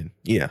learned, and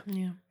yeah.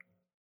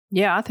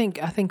 I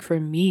think for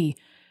me,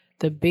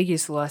 the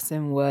biggest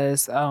lesson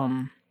was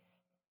allowing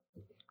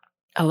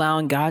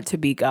God to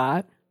be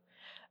God.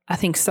 I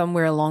think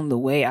somewhere along the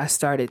way, I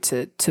started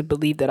to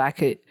believe that I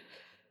could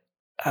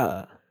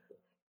to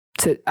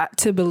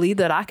believe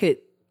that I could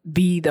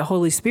be the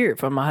Holy Spirit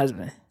for my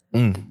husband,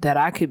 that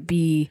I could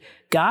be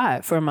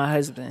God for my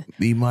husband,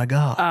 be my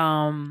God.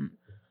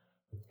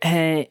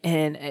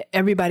 And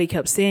everybody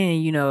kept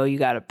saying, you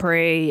got to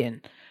pray and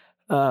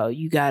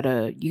you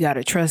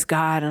gotta trust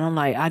God. And I'm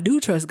like, I do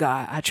trust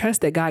God. I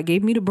trust that God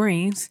gave me the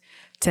brains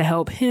to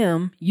help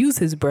him use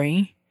his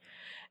brain.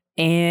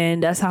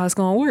 And that's how it's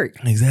gonna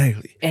work.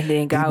 Exactly. And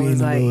then God being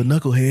was a like, little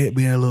knucklehead,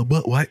 being a little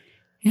butt wipe.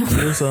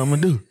 That's what I'm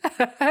gonna do.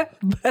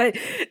 but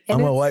I'm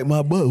gonna wipe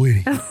my butt with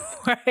him.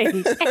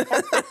 right.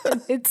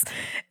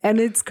 and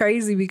it's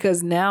crazy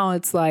because now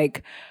it's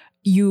like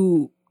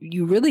you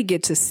really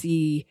get to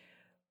see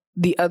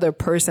the other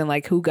person,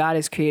 like who God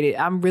has created.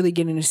 I'm really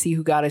getting to see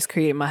who God has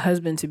created my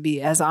husband to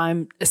be as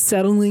I'm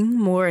settling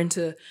more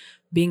into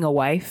being a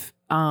wife,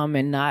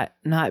 and not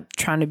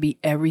trying to be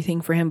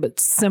everything for him, but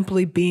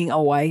simply being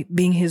a wife,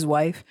 being his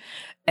wife,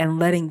 and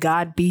letting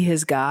God be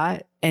his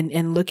God,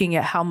 and looking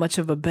at how much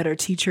of a better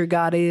teacher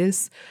God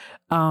is,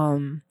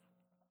 and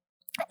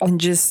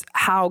just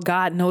how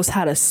God knows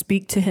how to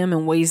speak to him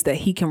in ways that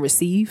he can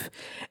receive.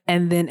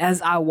 And then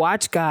as I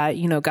watch God,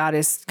 God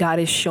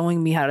is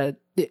showing me how to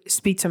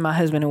speak to my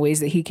husband in ways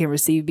that he can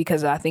receive,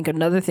 because I think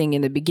another thing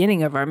in the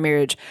beginning of our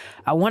marriage,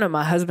 I wanted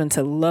my husband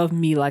to love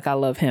me like I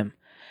love him.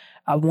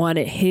 I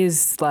wanted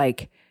his I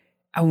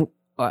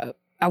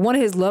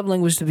wanted his love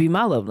language to be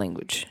my love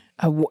language.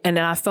 And then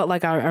I felt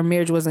like our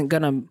marriage wasn't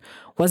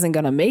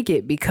gonna make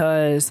it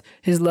because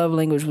his love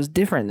language was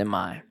different than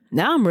mine.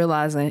 Now I'm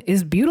realizing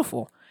it's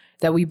beautiful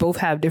that we both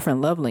have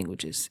different love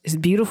languages. It's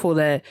beautiful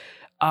that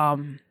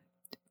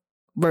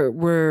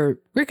we're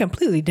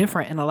completely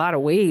different in a lot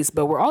of ways,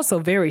 but we're also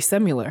very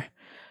similar.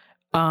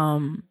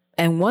 And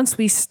once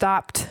we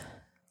stopped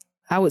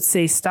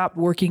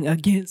working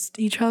against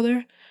each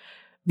other,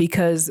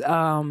 because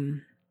I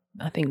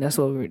think that's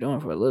what we were doing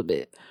for a little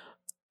bit.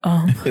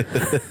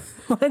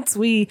 Once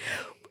we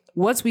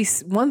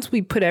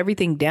put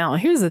everything down,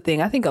 here's the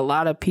thing. I think a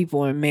lot of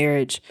people in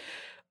marriage,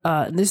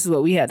 and this is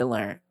what we had to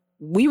learn.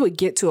 We would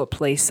get to a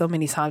place so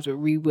many times where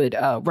we would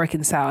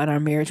reconcile in our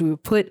marriage. We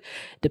would put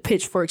the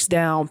pitchforks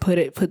down,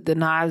 put the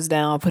knives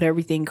down, put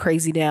everything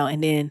crazy down,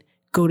 and then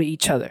go to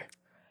each other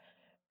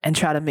and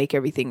try to make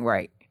everything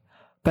right.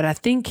 But I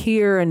think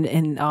here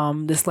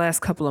in this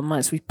last couple of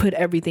months, we put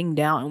everything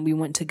down and we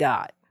went to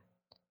God.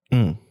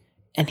 And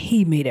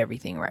he made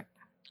everything right.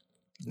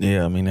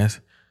 Yeah, I mean, that's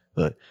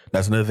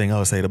another thing I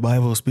would say. The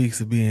Bible speaks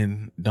of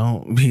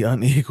don't be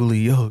unequally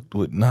yoked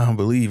with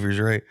non-believers,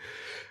 right?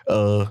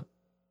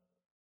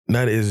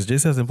 That is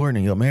just as important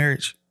in your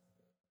marriage,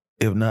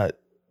 if not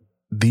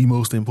the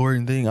most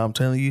important thing. I'm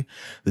telling you,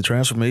 the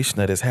transformation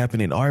that has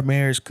happened in our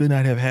marriage could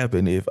not have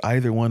happened if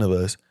either one of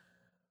us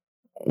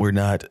were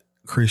not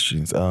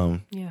Christians.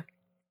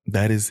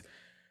 That is,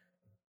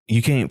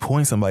 you can't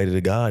point somebody to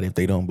God if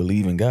they don't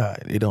believe in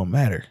God. It don't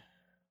matter.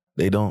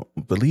 They don't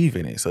believe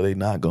in it, so they're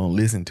not going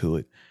to listen to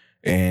it.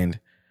 And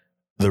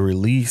the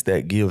release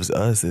that gives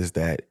us is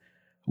that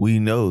we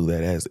know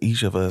that as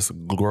each of us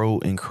grow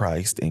in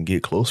Christ and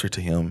get closer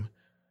to him,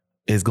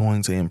 is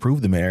going to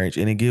improve the marriage.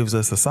 And it gives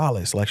us a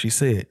solace. Like she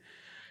said,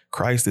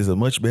 Christ is a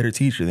much better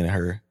teacher than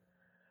her.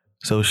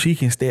 So she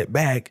can step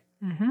back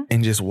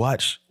and just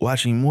watch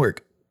him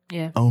work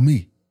on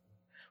me.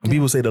 When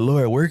people say the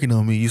Lord working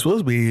on me, you're supposed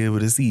to be able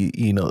to see,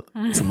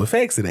 some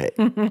effects of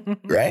that,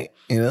 right?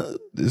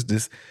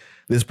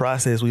 This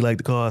process we like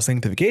to call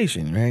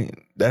sanctification, right?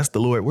 That's the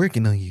Lord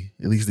working on you.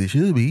 At least it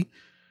should be.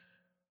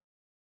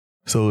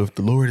 So if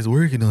the Lord is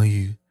working on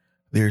you,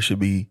 there should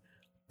be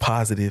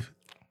positive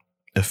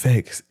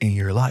effects in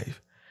your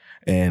life.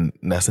 And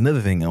that's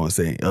another thing I would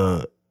say.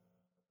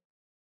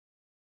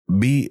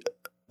 Be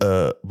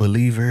a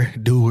believer,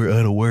 doer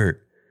of the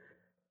word.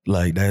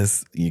 Like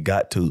you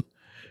got to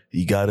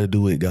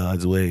do it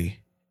God's way.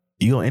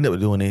 You're going to end up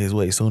doing it his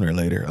way sooner or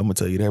later. I'm going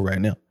to tell you that right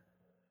now.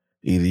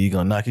 Either you're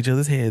going to knock each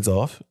other's heads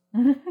off,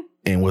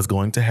 and what's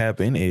going to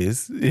happen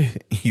is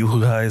you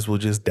guys will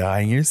just die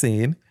in your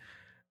sin,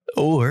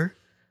 or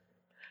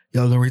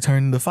y'all going to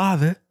return to the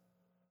Father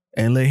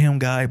and let him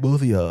guide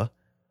both of y'all.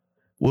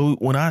 Well,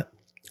 when I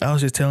was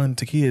just telling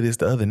Takia this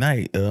the other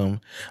night,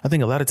 I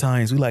think a lot of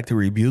times we like to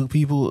rebuke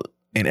people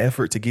in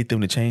effort to get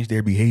them to change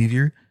their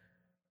behavior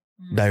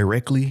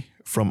directly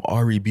from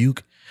our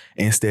rebuke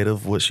instead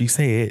of what she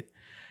said.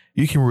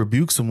 You can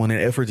rebuke someone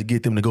in effort to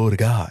get them to go to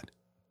God.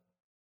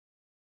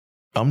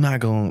 I'm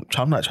not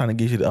trying to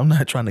get you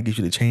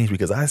to change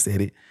because I said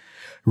it.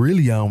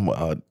 Really,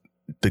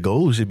 the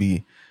goal should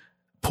be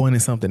pointing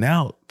something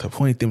out to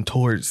point them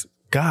towards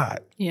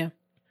God. Yeah.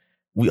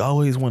 We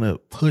always want to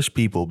push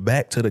people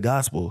back to the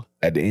gospel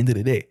at the end of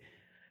the day.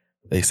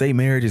 They say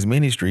marriage is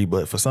ministry,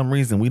 but for some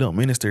reason we don't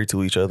minister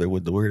to each other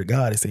with the word of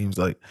God, it seems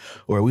like,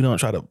 or we don't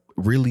try to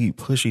really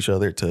push each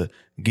other to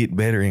get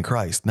better in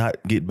Christ, not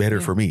get better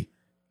for me.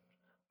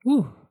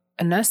 Ooh.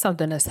 And that's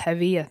something that's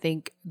heavy. I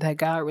think that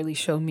God really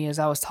showed me as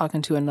I was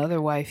talking to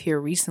another wife here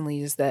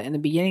recently, is that in the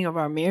beginning of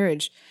our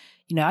marriage,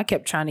 I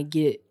kept trying to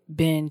get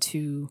Ben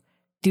to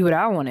do what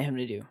I wanted him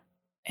to do.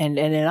 And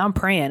then I'm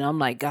praying. I'm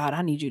like, God,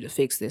 I need you to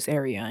fix this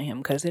area on him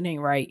because it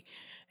ain't right.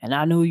 And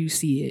I know you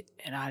see it.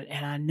 And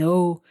I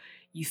know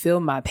you feel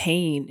my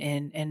pain.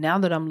 And now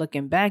that I'm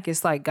looking back,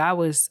 it's like I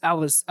was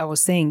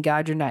saying,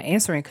 God, you're not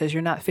answering because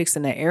you're not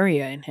fixing that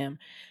area in him.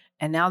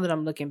 And now that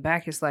I'm looking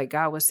back, it's like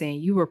God was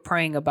saying, you were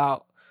praying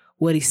about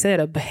what he said,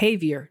 a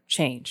behavior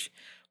change.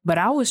 But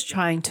I was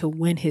trying to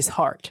win his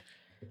heart.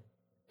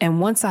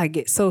 And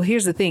so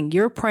here's the thing,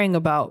 you're praying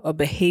about a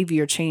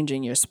behavior change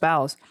in your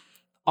spouse.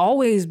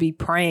 Always be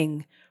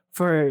praying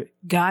for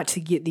God to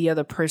get the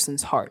other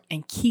person's heart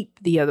and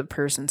keep the other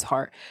person's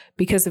heart.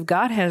 Because if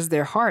God has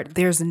their heart,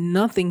 there's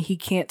nothing he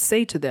can't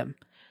say to them.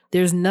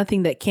 There's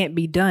nothing that can't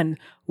be done.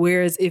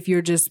 Whereas if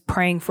you're just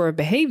praying for a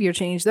behavior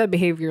change, that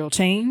behavior will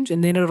change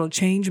and then it'll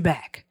change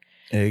back.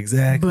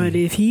 Exactly. But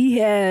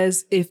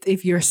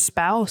if your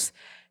spouse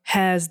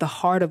has the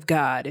heart of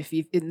God,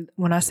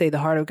 when I say the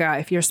heart of God,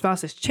 if your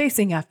spouse is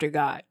chasing after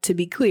God, to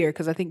be clear,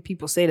 because I think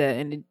people say that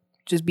and it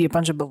just be a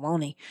bunch of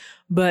baloney.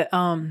 But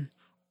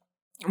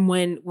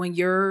when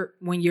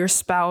your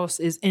spouse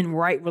is in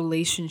right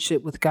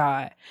relationship with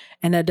God,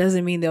 and that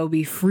doesn't mean they'll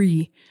be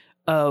free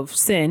of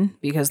sin,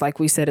 because like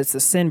we said, it's a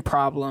sin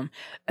problem.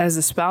 As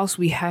a spouse,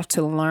 we have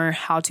to learn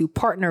how to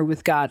partner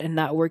with God and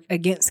not work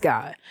against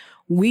God.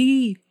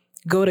 We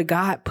go to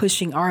God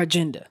pushing our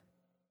agenda.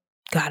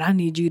 God, I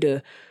need you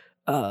to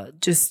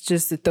just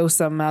to throw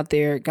something out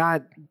there.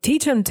 God,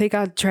 teach him to take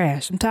out the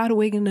trash. I'm tired of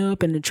waking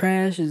up and the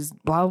trash is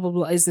blah, blah,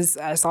 blah.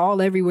 It's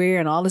all everywhere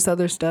and all this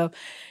other stuff.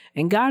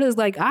 And God is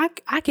like, I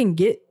can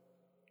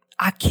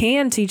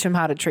teach him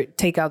how to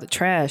take out the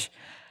trash,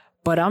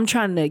 but I'm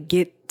trying to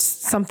get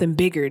something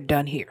bigger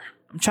done here.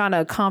 I'm trying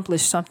to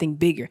accomplish something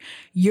bigger.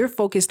 You're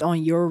focused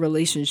on your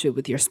relationship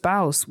with your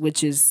spouse,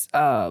 which is,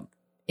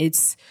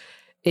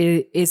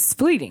 it's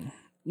fleeting,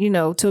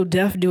 till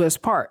death do us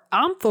part.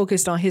 I'm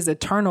focused on his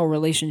eternal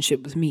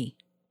relationship with me.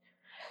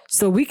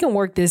 So we can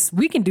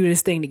do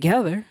this thing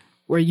together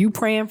where you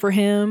praying for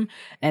him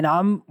and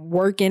I'm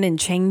working and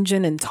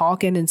changing and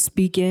talking and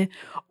speaking.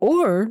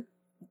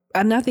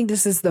 And I think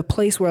this is the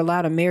place where a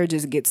lot of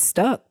marriages get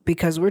stuck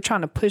because we're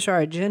trying to push our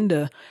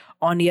agenda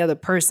on the other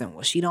person.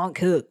 Well, she don't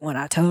cook when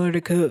I tell her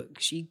to cook.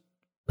 She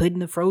putting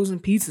the frozen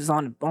pizzas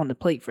on the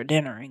plate for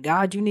dinner. And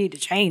God, you need to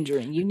change her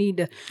and you need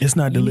to. It's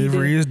not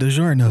delivery, it's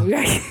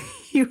DiGiorno.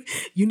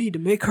 You need to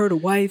make her the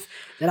wife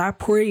that I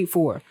prayed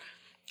for.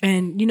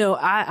 And,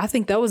 I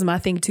think that was my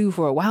thing too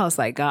for a while. It's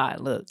like, God,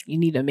 look, you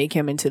need to make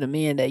him into the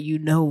man that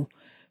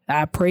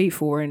I prayed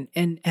for.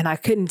 And I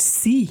couldn't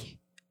see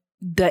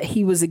that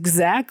he was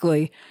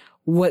exactly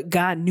what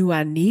God knew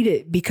I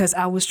needed because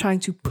I was trying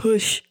to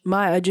push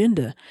my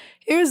agenda.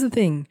 Here's the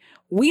thing.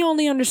 We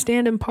only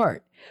understand in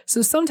part.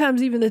 So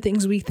sometimes even the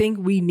things we think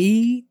we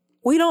need,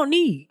 we don't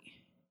need.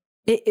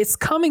 It's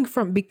coming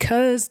from,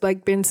 because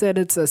like Ben said,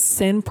 it's a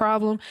sin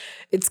problem.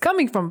 It's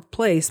coming from a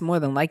place, more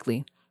than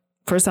likely,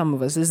 for some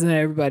of us, isn't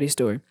everybody's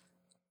story.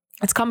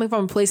 It's coming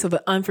from a place of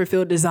an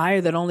unfulfilled desire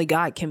that only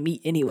God can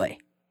meet anyway.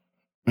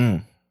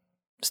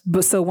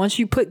 But so once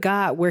you put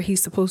God where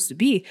he's supposed to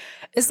be,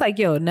 it's like,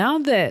 now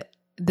that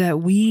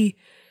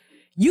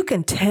you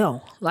can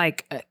tell,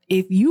 like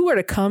if you were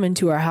to come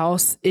into our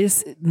house,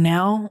 it's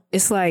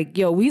like,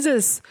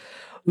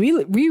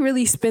 we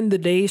really spend the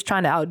days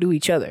trying to outdo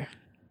each other.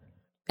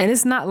 And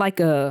it's not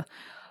like I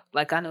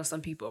know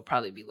some people will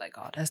probably be like,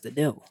 oh, that's the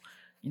devil.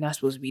 You're not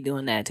supposed to be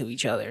doing that to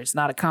each other. It's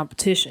not a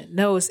competition.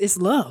 No, it's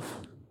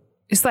love.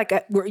 It's like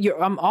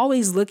I'm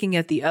always looking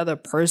at the other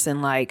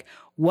person like,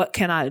 what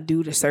can I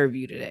do to serve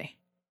you today?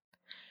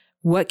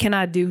 What can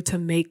I do to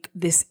make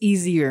this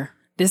easier?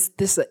 This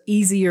an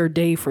easier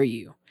day for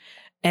you?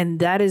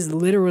 And that is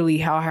literally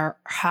how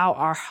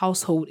our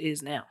household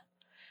is now.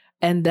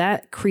 And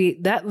that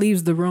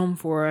leaves the room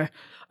for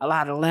a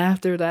lot of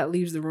laughter. That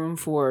leaves the room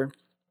for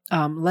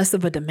less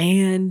of a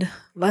demand,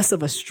 less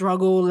of a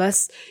struggle,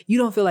 you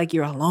don't feel like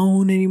you're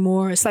alone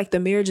anymore. It's like the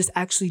marriage is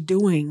actually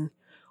doing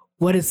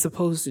what it's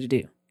supposed to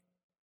do.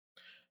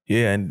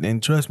 Yeah,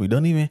 and trust me,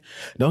 don't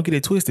get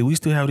it twisted. We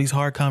still have these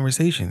hard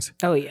conversations.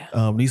 Oh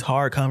yeah. These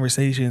hard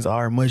conversations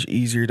are much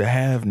easier to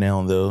have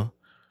now, though,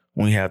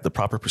 when we have the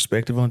proper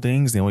perspective on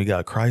things. Then we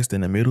got Christ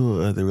in the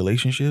middle of the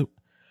relationship.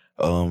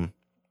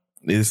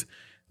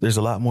 There's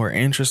a lot more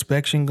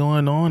introspection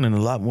going on and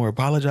a lot more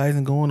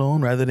apologizing going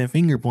on rather than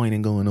finger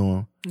pointing going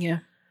on. Yeah.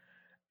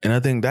 And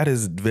I think that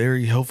is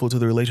very helpful to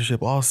the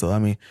relationship also. I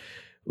mean,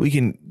 we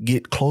can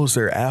get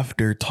closer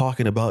after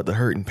talking about the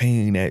hurt and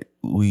pain that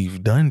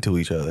we've done to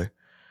each other.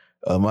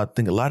 I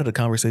think a lot of the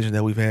conversations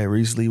that we've had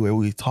recently where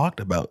we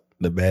talked about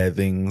the bad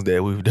things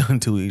that we've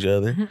done to each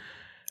other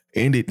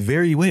ended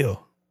very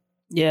well.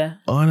 Yeah.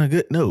 On a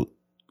good note.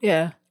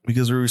 Yeah.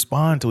 Because we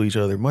respond to each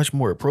other much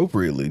more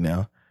appropriately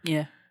now.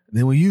 Yeah.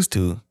 Than we used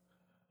to.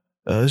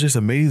 It's just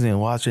amazing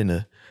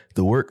watching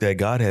the work that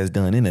God has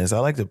done in us. I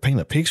like to paint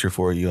a picture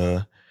for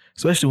you,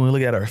 especially when we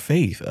look at our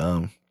faith.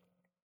 In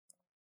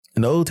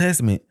the Old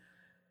Testament,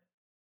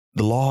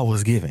 the law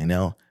was given.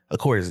 Now, of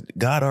course,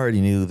 God already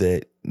knew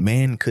that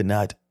man could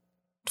not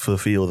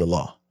fulfill the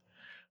law.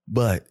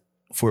 But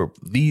for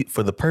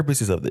the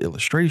purposes of the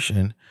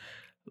illustration,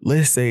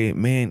 let's say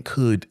man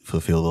could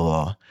fulfill the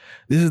law.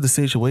 This is the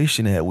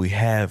situation that we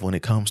have when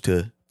it comes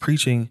to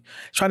preaching,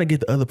 trying to get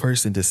the other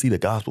person to see the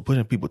gospel,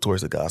 pushing people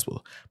towards the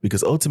gospel.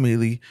 Because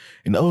ultimately,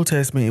 in the Old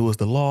Testament, it was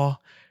the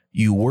law.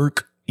 You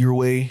work your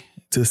way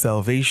to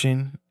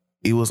salvation,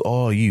 it was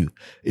all you.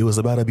 It was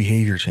about a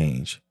behavior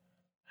change.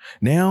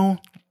 Now,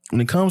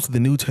 when it comes to the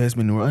New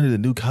Testament, we're under the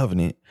new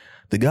covenant.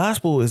 The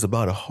gospel is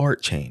about a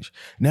heart change.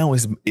 Now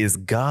is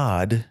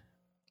God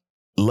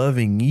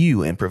loving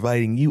you and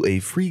providing you a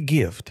free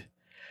gift.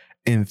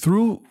 And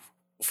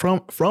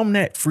from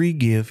that free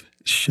gift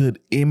should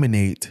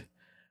emanate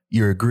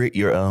your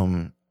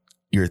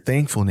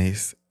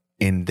thankfulness,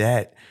 and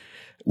that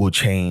will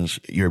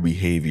change your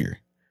behavior.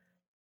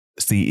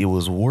 See, it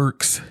was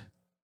works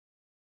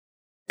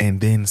and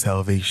then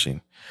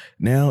salvation.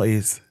 Now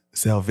it's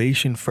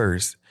salvation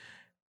first.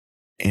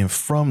 And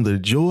from the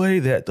joy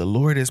that the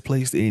Lord has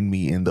placed in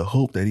me and the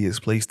hope that he has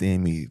placed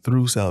in me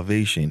through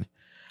salvation,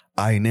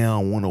 I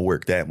now want to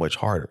work that much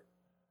harder.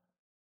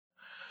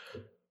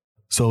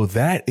 So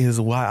that is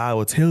why I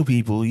would tell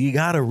people, you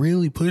got to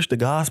really push the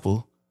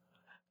gospel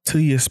to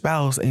your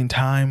spouse in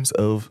times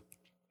of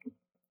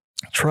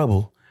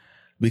trouble,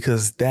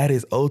 because that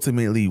is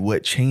ultimately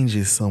what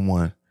changes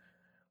someone.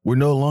 We're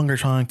no longer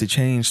trying to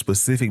change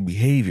specific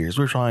behaviors.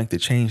 We're trying to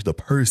change the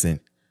person.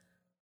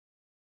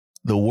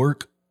 The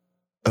work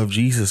of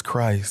Jesus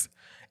Christ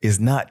is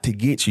not to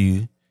get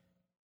you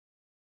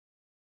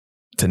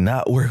to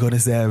not work on the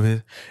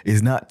Sabbath,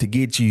 is not to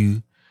get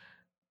you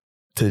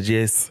to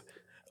just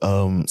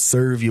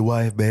serve your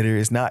wife better.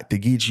 It's not to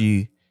get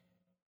you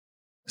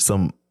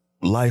some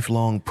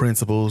lifelong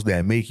principles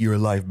that make your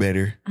life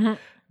better. Mm-hmm.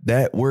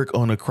 That work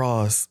on the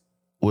cross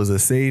was a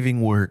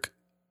saving work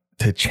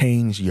to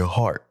change your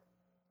heart,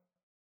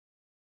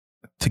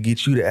 to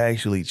get you to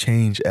actually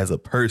change as a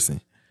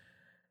person,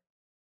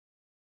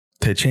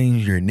 to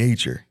change your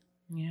nature.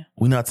 Yeah.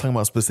 We're not talking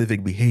about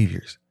specific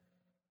behaviors.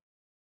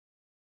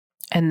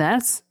 And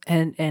that's,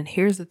 and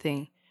here's the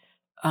thing,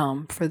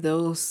 for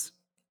those,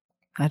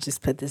 I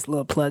just put this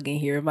little plug in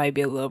here. It might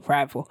be a little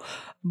prideful,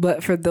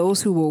 but for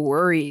those who were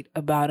worried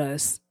about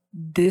us,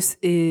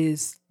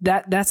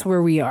 that's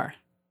where we are.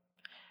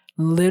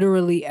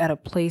 Literally at a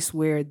place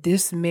where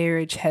this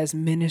marriage has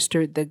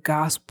ministered the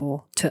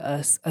gospel to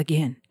us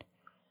again.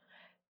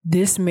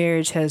 This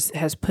marriage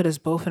has put us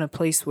both in a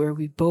place where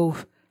we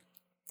both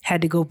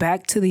had to go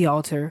back to the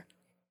altar,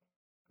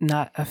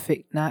 not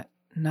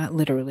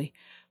literally,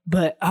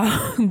 but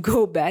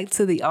go back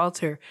to the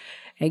altar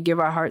and give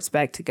our hearts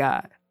back to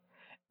God.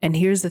 And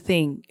here's the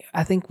thing.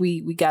 I think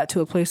we got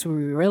to a place where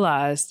we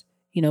realized,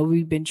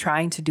 we've been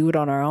trying to do it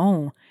on our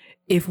own.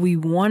 If we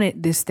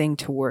wanted this thing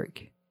to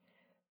work,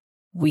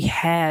 we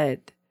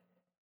had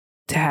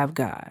to have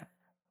God.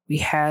 We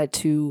had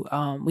to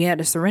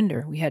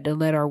surrender. We had to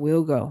let our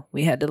will go.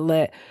 We had to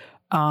let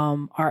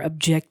our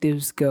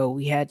objectives go.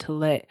 We had to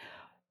let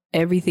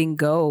everything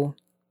go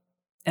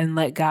and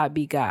let God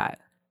be God.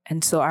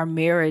 And so our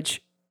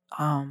marriage,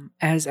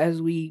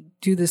 as we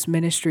do this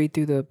ministry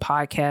through the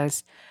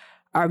podcast,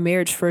 our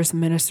marriage first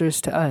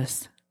ministers to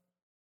us.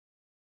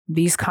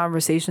 These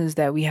conversations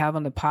that we have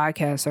on the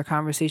podcast are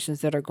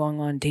conversations that are going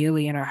on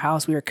daily in our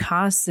house. We are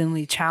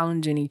constantly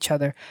challenging each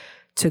other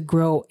to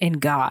grow in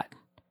God.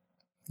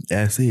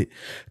 That's it.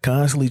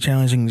 Constantly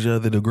challenging each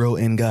other to grow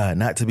in God,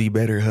 not to be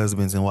better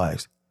husbands and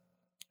wives.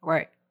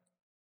 Right.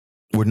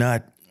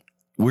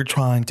 We're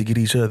trying to get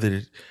each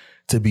other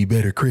to be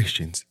better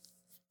Christians,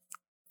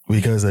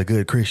 because a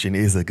good Christian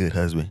is a good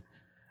husband.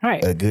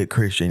 Right. A good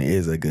Christian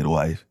is a good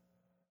wife.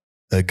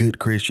 A good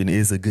Christian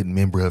is a good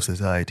member of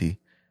society.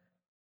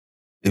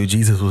 If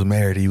Jesus was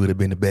married, he would have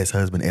been the best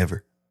husband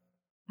ever.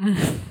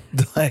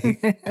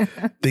 Think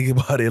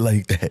about it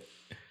like that.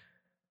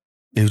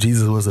 If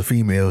Jesus was a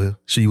female,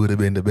 she would have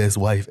been the best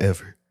wife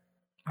ever.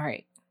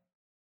 Right.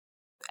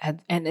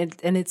 And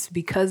it's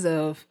because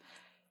of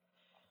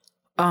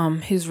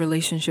his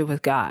relationship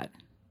with God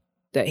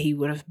that he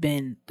would have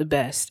been the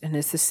best. And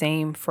it's the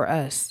same for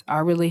us.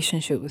 Our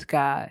relationship with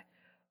God,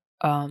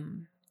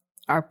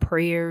 our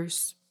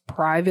prayers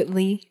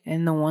privately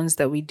and the ones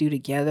that we do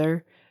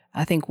together.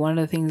 I think one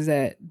of the things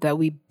that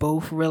we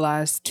both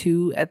realized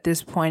too at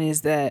this point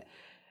is that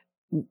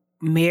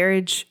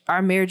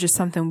our marriage is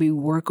something we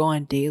work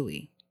on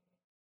daily.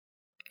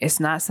 It's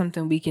not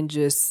something we can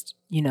just,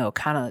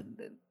 kind of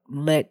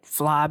let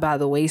fly by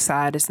the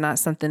wayside. It's not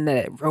something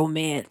that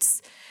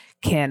romance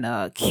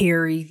can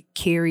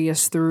carry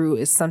us through.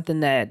 It's something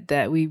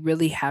that we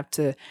really have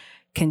to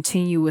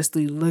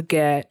continuously look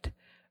at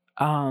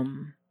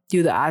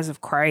through the eyes of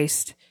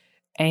Christ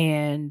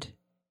and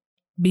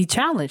be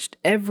challenged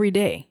every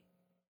day.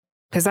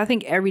 Because I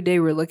think every day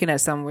we're looking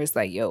at something where it's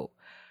like, yo,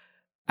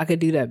 I could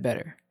do that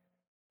better.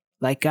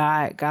 Like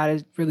God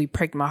has really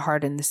pricked my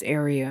heart in this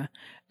area.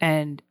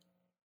 And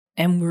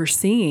we're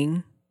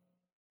seeing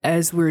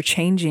as we're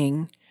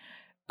changing,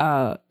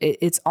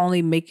 it's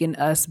only making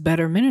us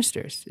better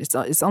ministers.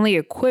 It's only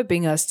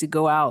equipping us to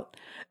go out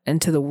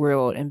into the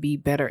world and be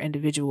better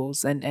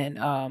individuals.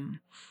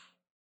 And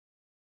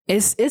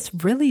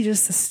it's really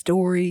just a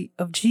story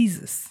of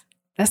Jesus.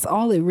 That's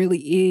all it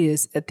really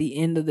is at the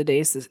end of the day.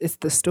 It's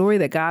the story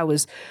that God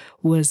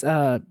was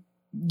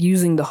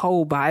using the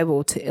whole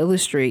Bible to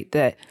illustrate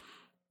that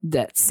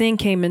sin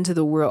came into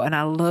the world and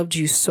I loved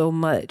you so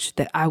much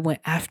that I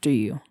went after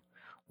you.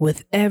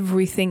 with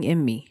everything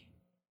in me.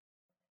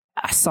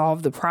 I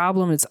solved the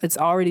problem. It's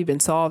already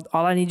been solved.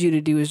 All I need you to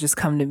do is just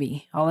come to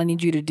me. All I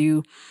need you to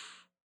do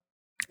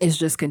is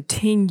just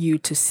continue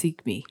to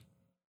seek me.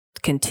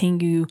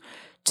 Continue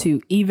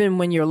to, even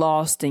when you're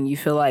lost and you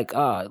feel like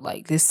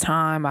this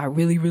time I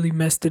really, really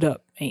messed it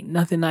up. Ain't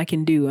nothing I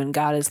can do. And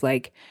God is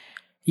like,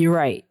 you're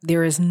right.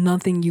 There is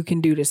nothing you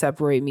can do to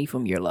separate me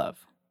from your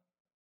love.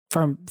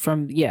 From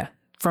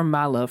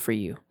my love for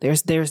you.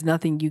 There's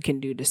nothing you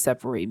can do to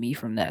separate me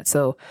from that.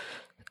 So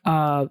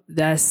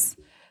that's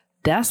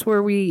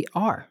where we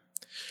are.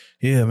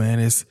 Yeah, man.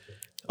 It's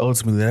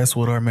ultimately that's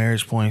what our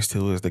marriage points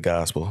to, is the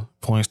gospel.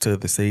 Points to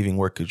the saving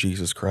work of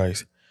Jesus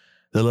Christ.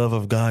 The love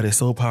of God is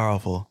so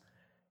powerful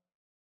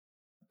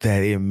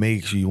that it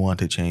makes you want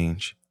to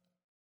change.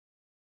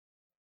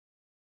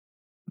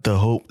 The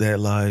hope that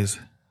lies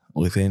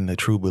within the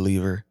true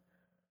believer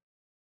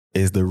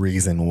is the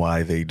reason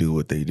why they do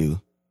what they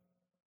do.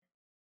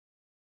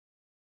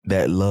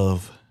 That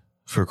love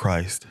for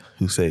Christ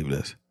who saved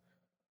us,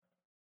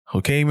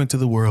 who came into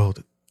the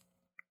world.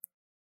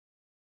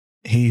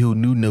 He who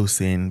knew no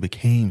sin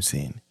became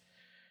sin.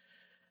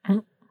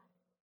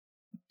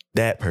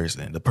 That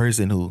person, the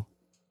person who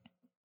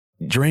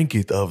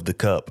drinketh of the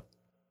cup,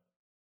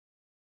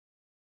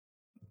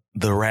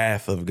 the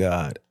wrath of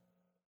God.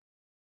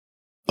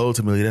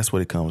 Ultimately, that's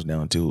what it comes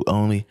down to.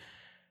 Only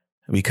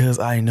because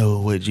I know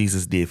what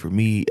Jesus did for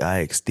me, I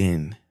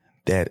extend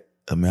that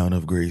amount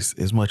of grace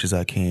as much as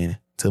I can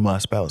to my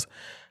spouse.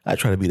 I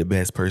try to be the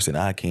best person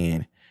I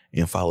can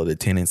and follow the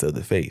tenets of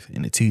the faith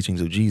and the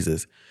teachings of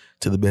Jesus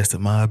to the best of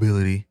my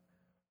ability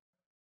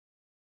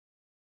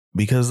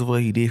because of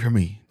what he did for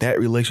me. That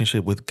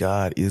relationship with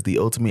God is the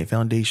ultimate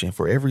foundation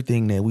for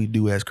everything that we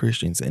do as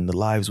Christians and the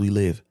lives we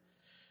live.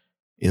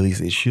 At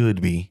least it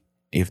should be.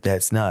 If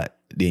that's not,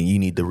 then you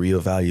need to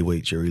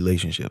reevaluate your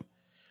relationship.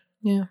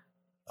 Yeah.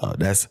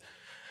 That's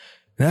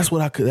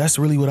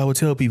really what I would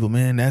tell people,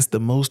 man. That's the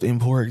most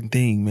important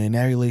thing, man.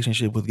 That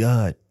relationship with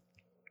God.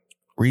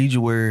 Read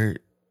your word,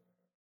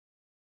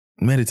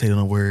 meditate on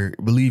the word,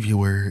 believe your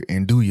word,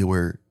 and do your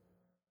word.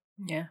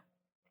 Yeah.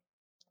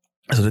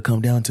 That's what it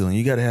come down to. And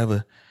you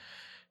gotta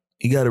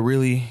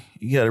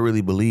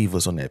really believe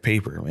what's on that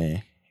paper,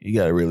 man. You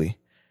gotta really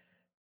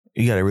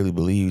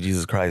believe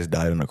Jesus Christ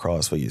died on the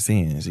cross for your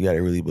sins. You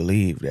gotta really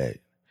believe that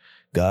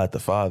God the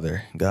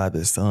Father, God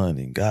the Son,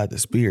 and God the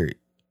Spirit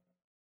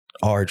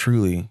are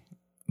truly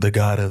the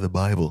God of the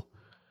Bible.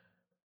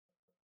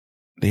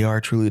 They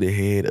are truly the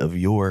head of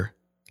your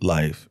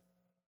life.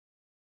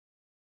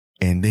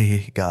 And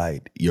they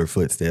guide your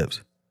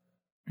footsteps.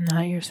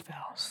 Not your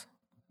spouse.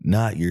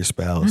 Not your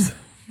spouse.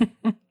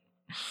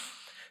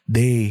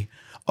 They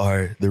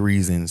are the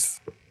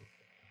reasons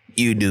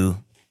you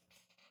do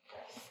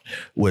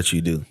what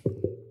you do.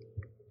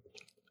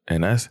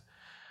 And that's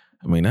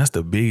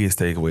the biggest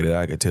takeaway that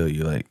I could tell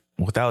you. Like,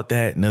 without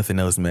that, nothing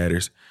else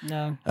matters.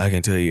 No. I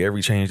can tell you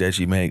every change that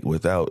you make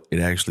without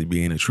it actually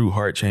being a true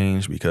heart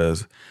change,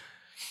 because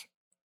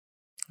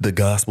the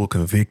gospel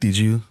convicted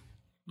you.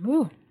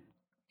 Ooh.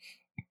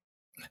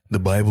 The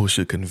Bible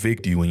should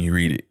convict you when you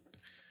read it.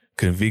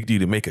 Convict you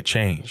to make a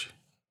change.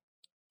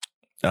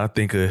 I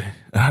think of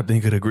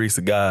the grace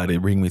of God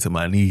that brings me to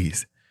my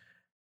knees.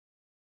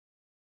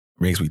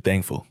 Makes me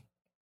thankful.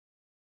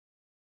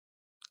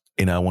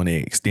 And I want to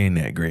extend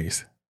that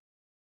grace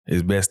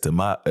as best to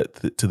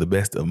the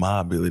best of my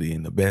ability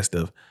and the best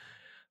of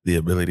the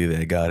ability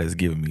that God has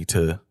given me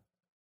to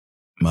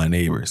my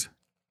neighbors,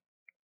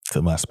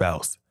 to my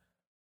spouse,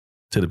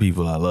 to the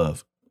people I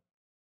love.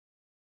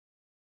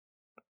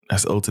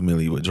 That's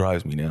ultimately what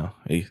drives me now.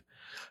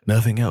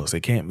 Nothing else.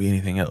 It can't be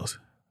anything else.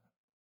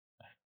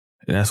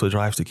 And that's what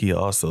drives Takia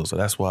also. So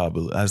that's why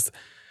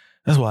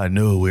that's why I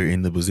know we're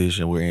in the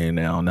position we're in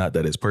now. Not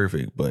that it's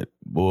perfect, but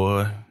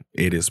boy,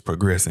 it is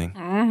progressing.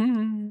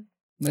 Mm-hmm.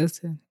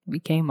 Listen, we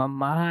came a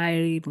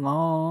mighty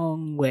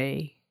long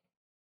way.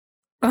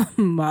 A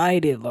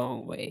mighty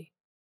long way.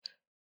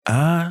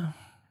 I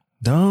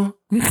don't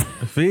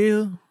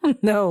feel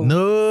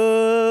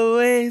no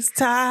waste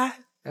time.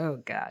 Oh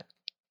God.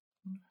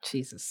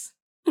 Jesus.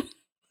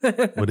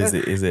 What is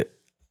it? Is it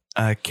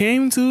I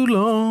came too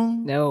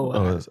long? No,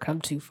 I've come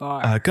too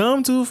far. I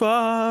come too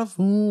far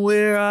from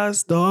where I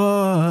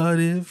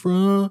started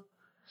from.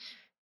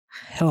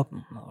 Help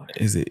him, Lord.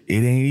 Is it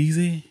ain't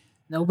easy?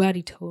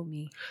 Nobody told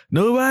me.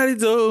 Nobody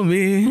told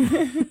me.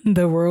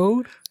 The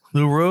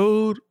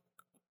road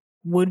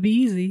would be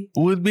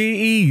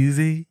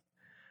easy.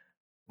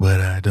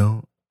 But I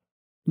don't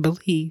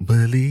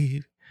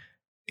believe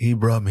he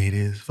brought me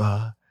this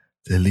far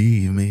to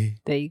leave me.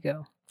 There you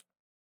go.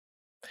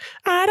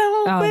 I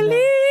don't believe.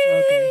 No.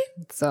 Okay.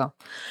 So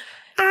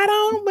I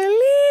don't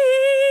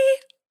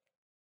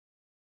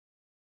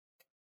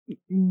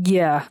believe.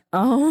 Yeah.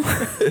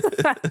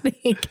 I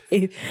think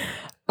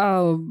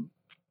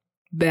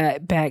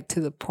back to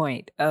the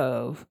point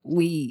of,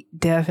 we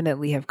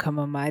definitely have come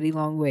a mighty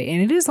long way.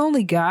 And it is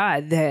only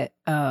God that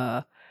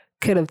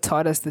could have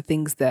taught us the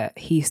things that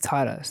he's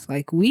taught us.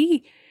 Like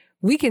we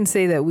can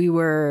say that we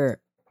were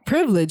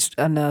privileged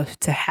enough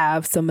to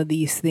have some of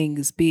these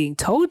things being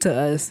told to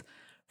us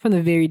from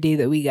the very day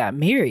that we got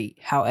married.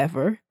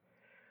 However,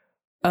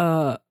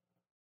 the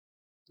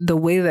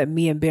way that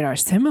me and Ben are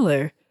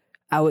similar,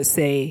 I would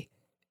say,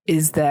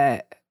 is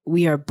that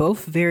we are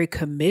both very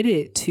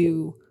committed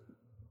to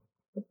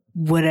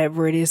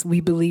whatever it is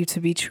we believe to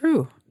be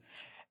true.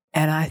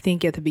 And I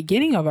think at the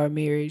beginning of our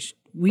marriage,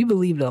 we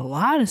believed a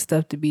lot of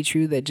stuff to be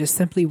true that just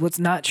simply was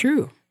not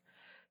true.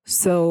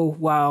 So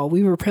while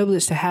we were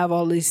privileged to have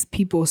all these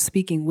people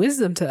speaking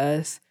wisdom to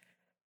us,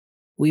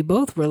 we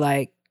both were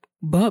like,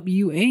 bump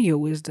you and your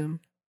wisdom.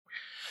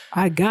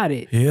 I got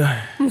it.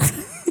 Yeah.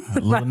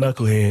 Little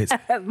knuckleheads.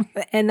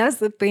 And that's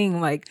the thing,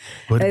 like,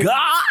 but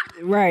God!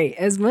 Right.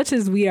 As much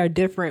as we are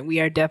different, we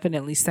are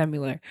definitely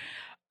similar.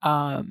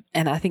 And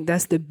I think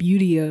that's the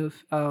beauty of,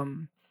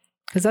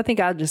 because I think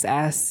I've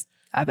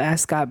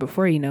asked God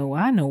before,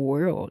 why in the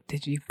world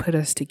did you put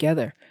us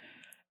together?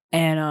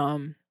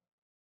 And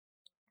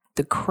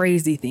the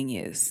crazy thing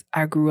is,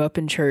 I grew up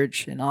in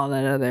church and all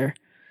that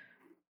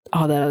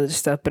other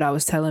stuff. But I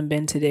was telling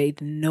Ben today,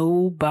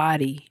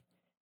 nobody.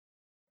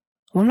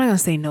 Well, I'm not gonna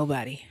say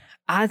nobody.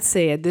 I'd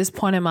say at this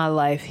point in my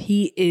life,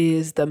 he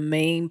is the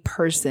main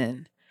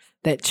person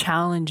that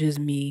challenges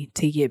me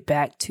to get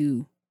back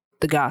to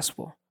the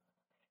gospel,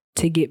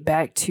 to get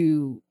back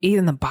to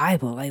even the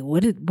Bible. Like,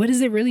 what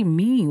does it really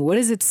mean? What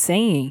is it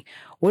saying?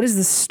 What is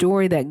the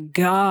story that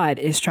God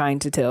is trying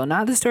to tell?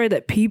 Not the story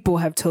that people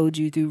have told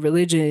you through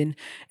religion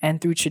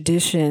and through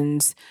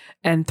traditions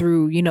and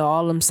through,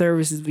 all them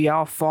services. We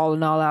all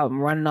falling all out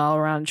and running all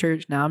around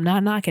church. Now, I'm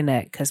not knocking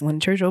that, because when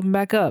church open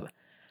back up,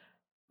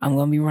 I'm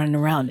going to be running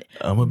around it.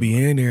 I'm going to be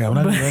in there. I'm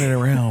not running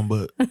around,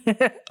 but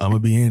I'm going to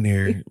be in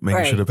there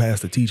making sure the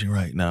pastor teaching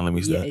right now. Let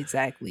me stop. Yeah,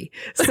 exactly.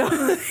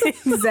 So,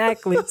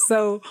 exactly.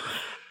 So,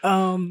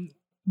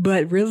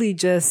 but really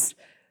just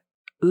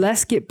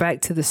let's get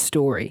back to the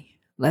story.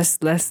 Let's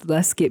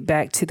get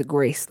back to the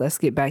grace. Let's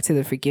get back to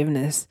the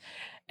forgiveness,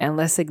 and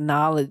let's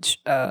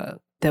acknowledge that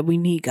we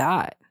need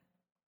God.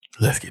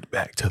 Let's get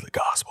back to the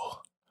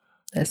gospel.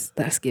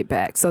 Let's get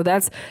back. So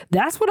that's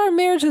what our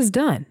marriage has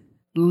done.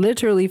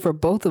 Literally, for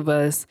both of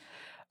us,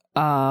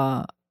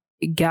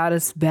 it got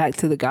us back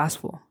to the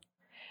gospel.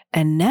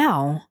 And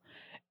now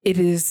it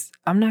is,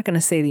 I'm not going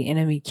to say the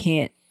enemy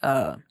can't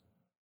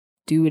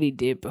do what he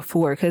did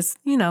before, because,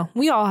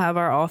 we all have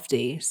our off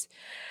days.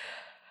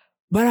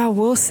 But I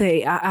will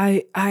say,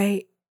 I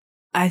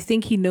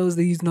think he knows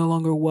that he's no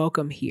longer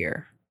welcome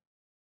here,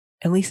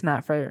 at least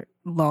not for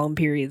long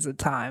periods of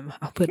time.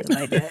 I'll put it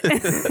like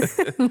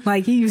that.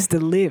 Like, he used to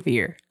live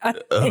here.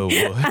 Oh,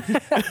 boy.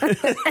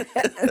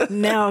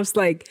 Now it's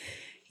like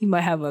he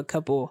might have a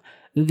couple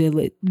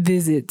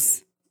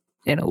visits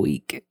in a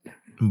week.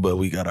 But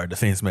we got our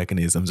defense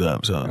mechanisms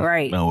up, so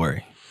right. Don't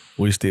worry.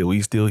 We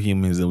still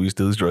humans, and we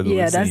still struggle.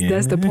 Yeah,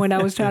 that's the point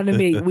I was trying to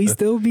make. We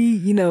still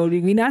be,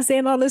 we're not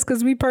saying all this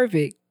because we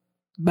perfect.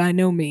 By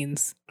no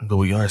means. But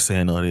we are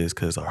saying all this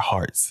because our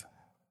hearts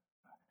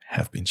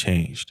have been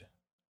changed.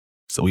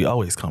 So we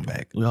always come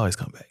back.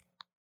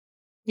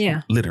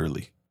 Yeah.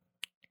 Literally.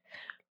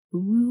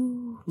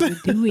 Ooh,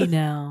 what do we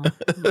now?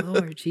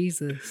 Lord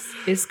Jesus.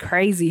 It's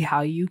crazy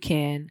how you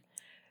can,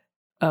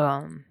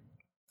 I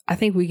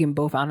think we can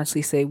both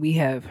honestly say we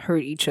have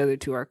hurt each other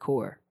to our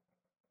core.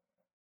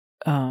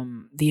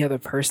 The other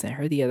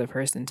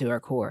person to our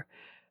core.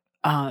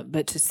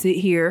 But to sit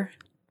here,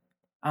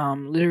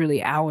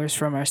 literally hours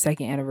from our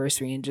second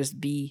anniversary and just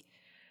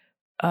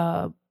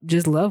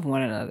love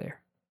one another.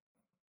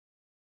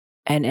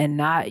 And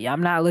not,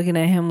 I'm not looking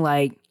at him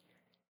like,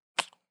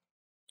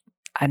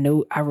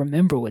 I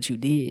remember what you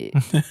did.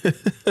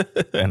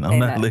 and I'm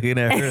not looking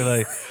at her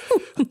like,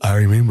 I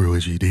remember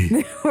what you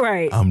did.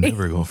 Right. I'm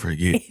never going to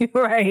forget.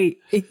 Right.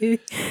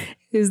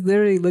 It's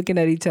literally looking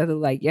at each other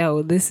like,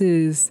 yo, this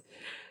is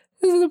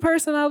the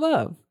person I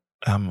love.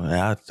 I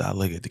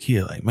look at the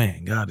kid like,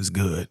 man, God is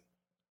good.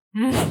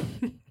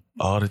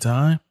 All the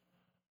time.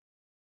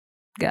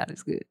 God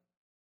is good.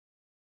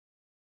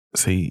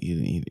 See,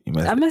 you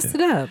I messed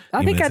it up.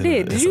 I think I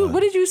did.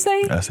 What did you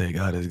say? I said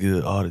God is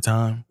good all the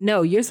time.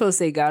 No, you're supposed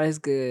to say God is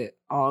good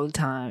all the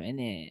time, and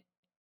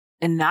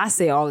then I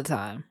say all the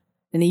time,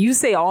 and then you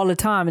say all the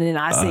time, and then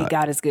I say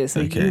God is good.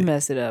 So you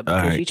mess it up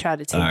because you tried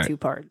to take two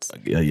parts.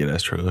 Yeah,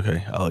 that's true.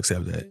 Okay, I'll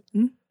accept that.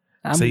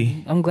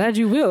 I'm glad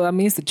you will. I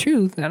mean, it's the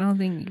truth. I don't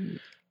think.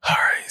 All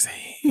right,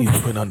 see, you're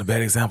putting on the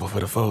bad example for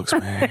the folks,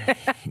 man.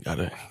 You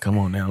gotta come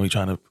on now. We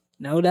trying to.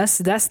 No,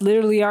 that's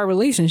literally our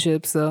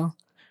relationship. So.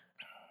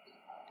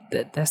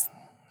 That's.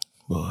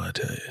 Boy, I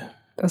tell you.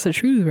 That's the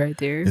truth right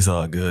there. It's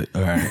all good.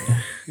 All right.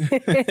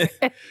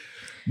 But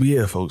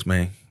yeah, folks,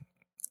 man,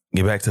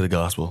 get back to the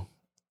gospel.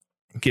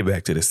 Get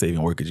back to the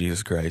saving work of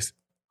Jesus Christ.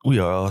 We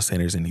are all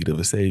sinners in need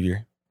of a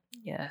savior.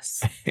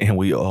 Yes. And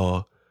we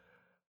all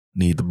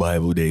need the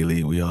Bible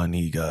daily. We all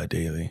need God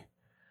daily.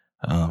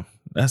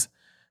 That's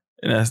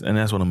what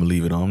I'm gonna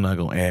leave it on. I'm not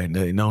gonna add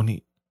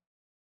nothing.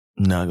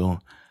 I'm not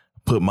gonna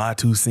put my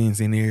 2 cents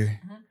in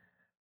there. Mm-hmm.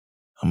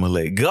 I'm gonna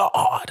let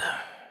God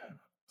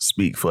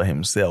speak for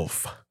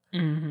himself.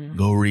 Mm-hmm.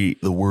 Go read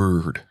the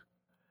word.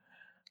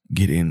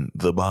 get in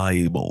the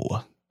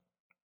Bible.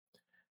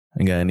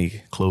 Ain't got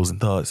any closing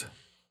thoughts?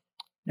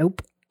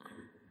 Nope.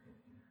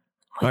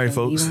 All right,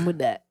 folks. Even with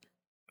that.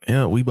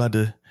 Yeah, we about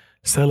to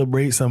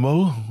celebrate some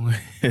more.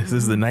 This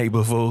is the night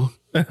before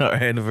our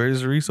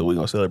anniversary, so we're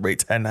going to celebrate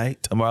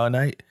tonight, tomorrow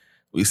night.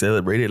 We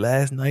celebrated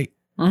last night,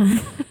 and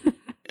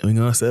we're going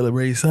to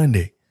celebrate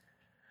Sunday.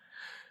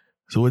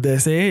 So with that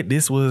said,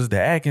 this was the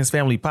Atkins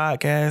Family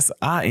Podcast.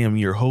 I am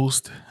your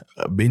host,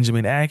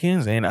 Benjamin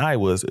Atkins, and I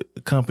was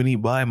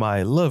accompanied by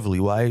my lovely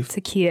wife,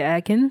 Takia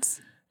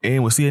Atkins.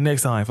 and we'll see you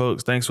next time,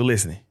 folks. Thanks for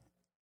listening.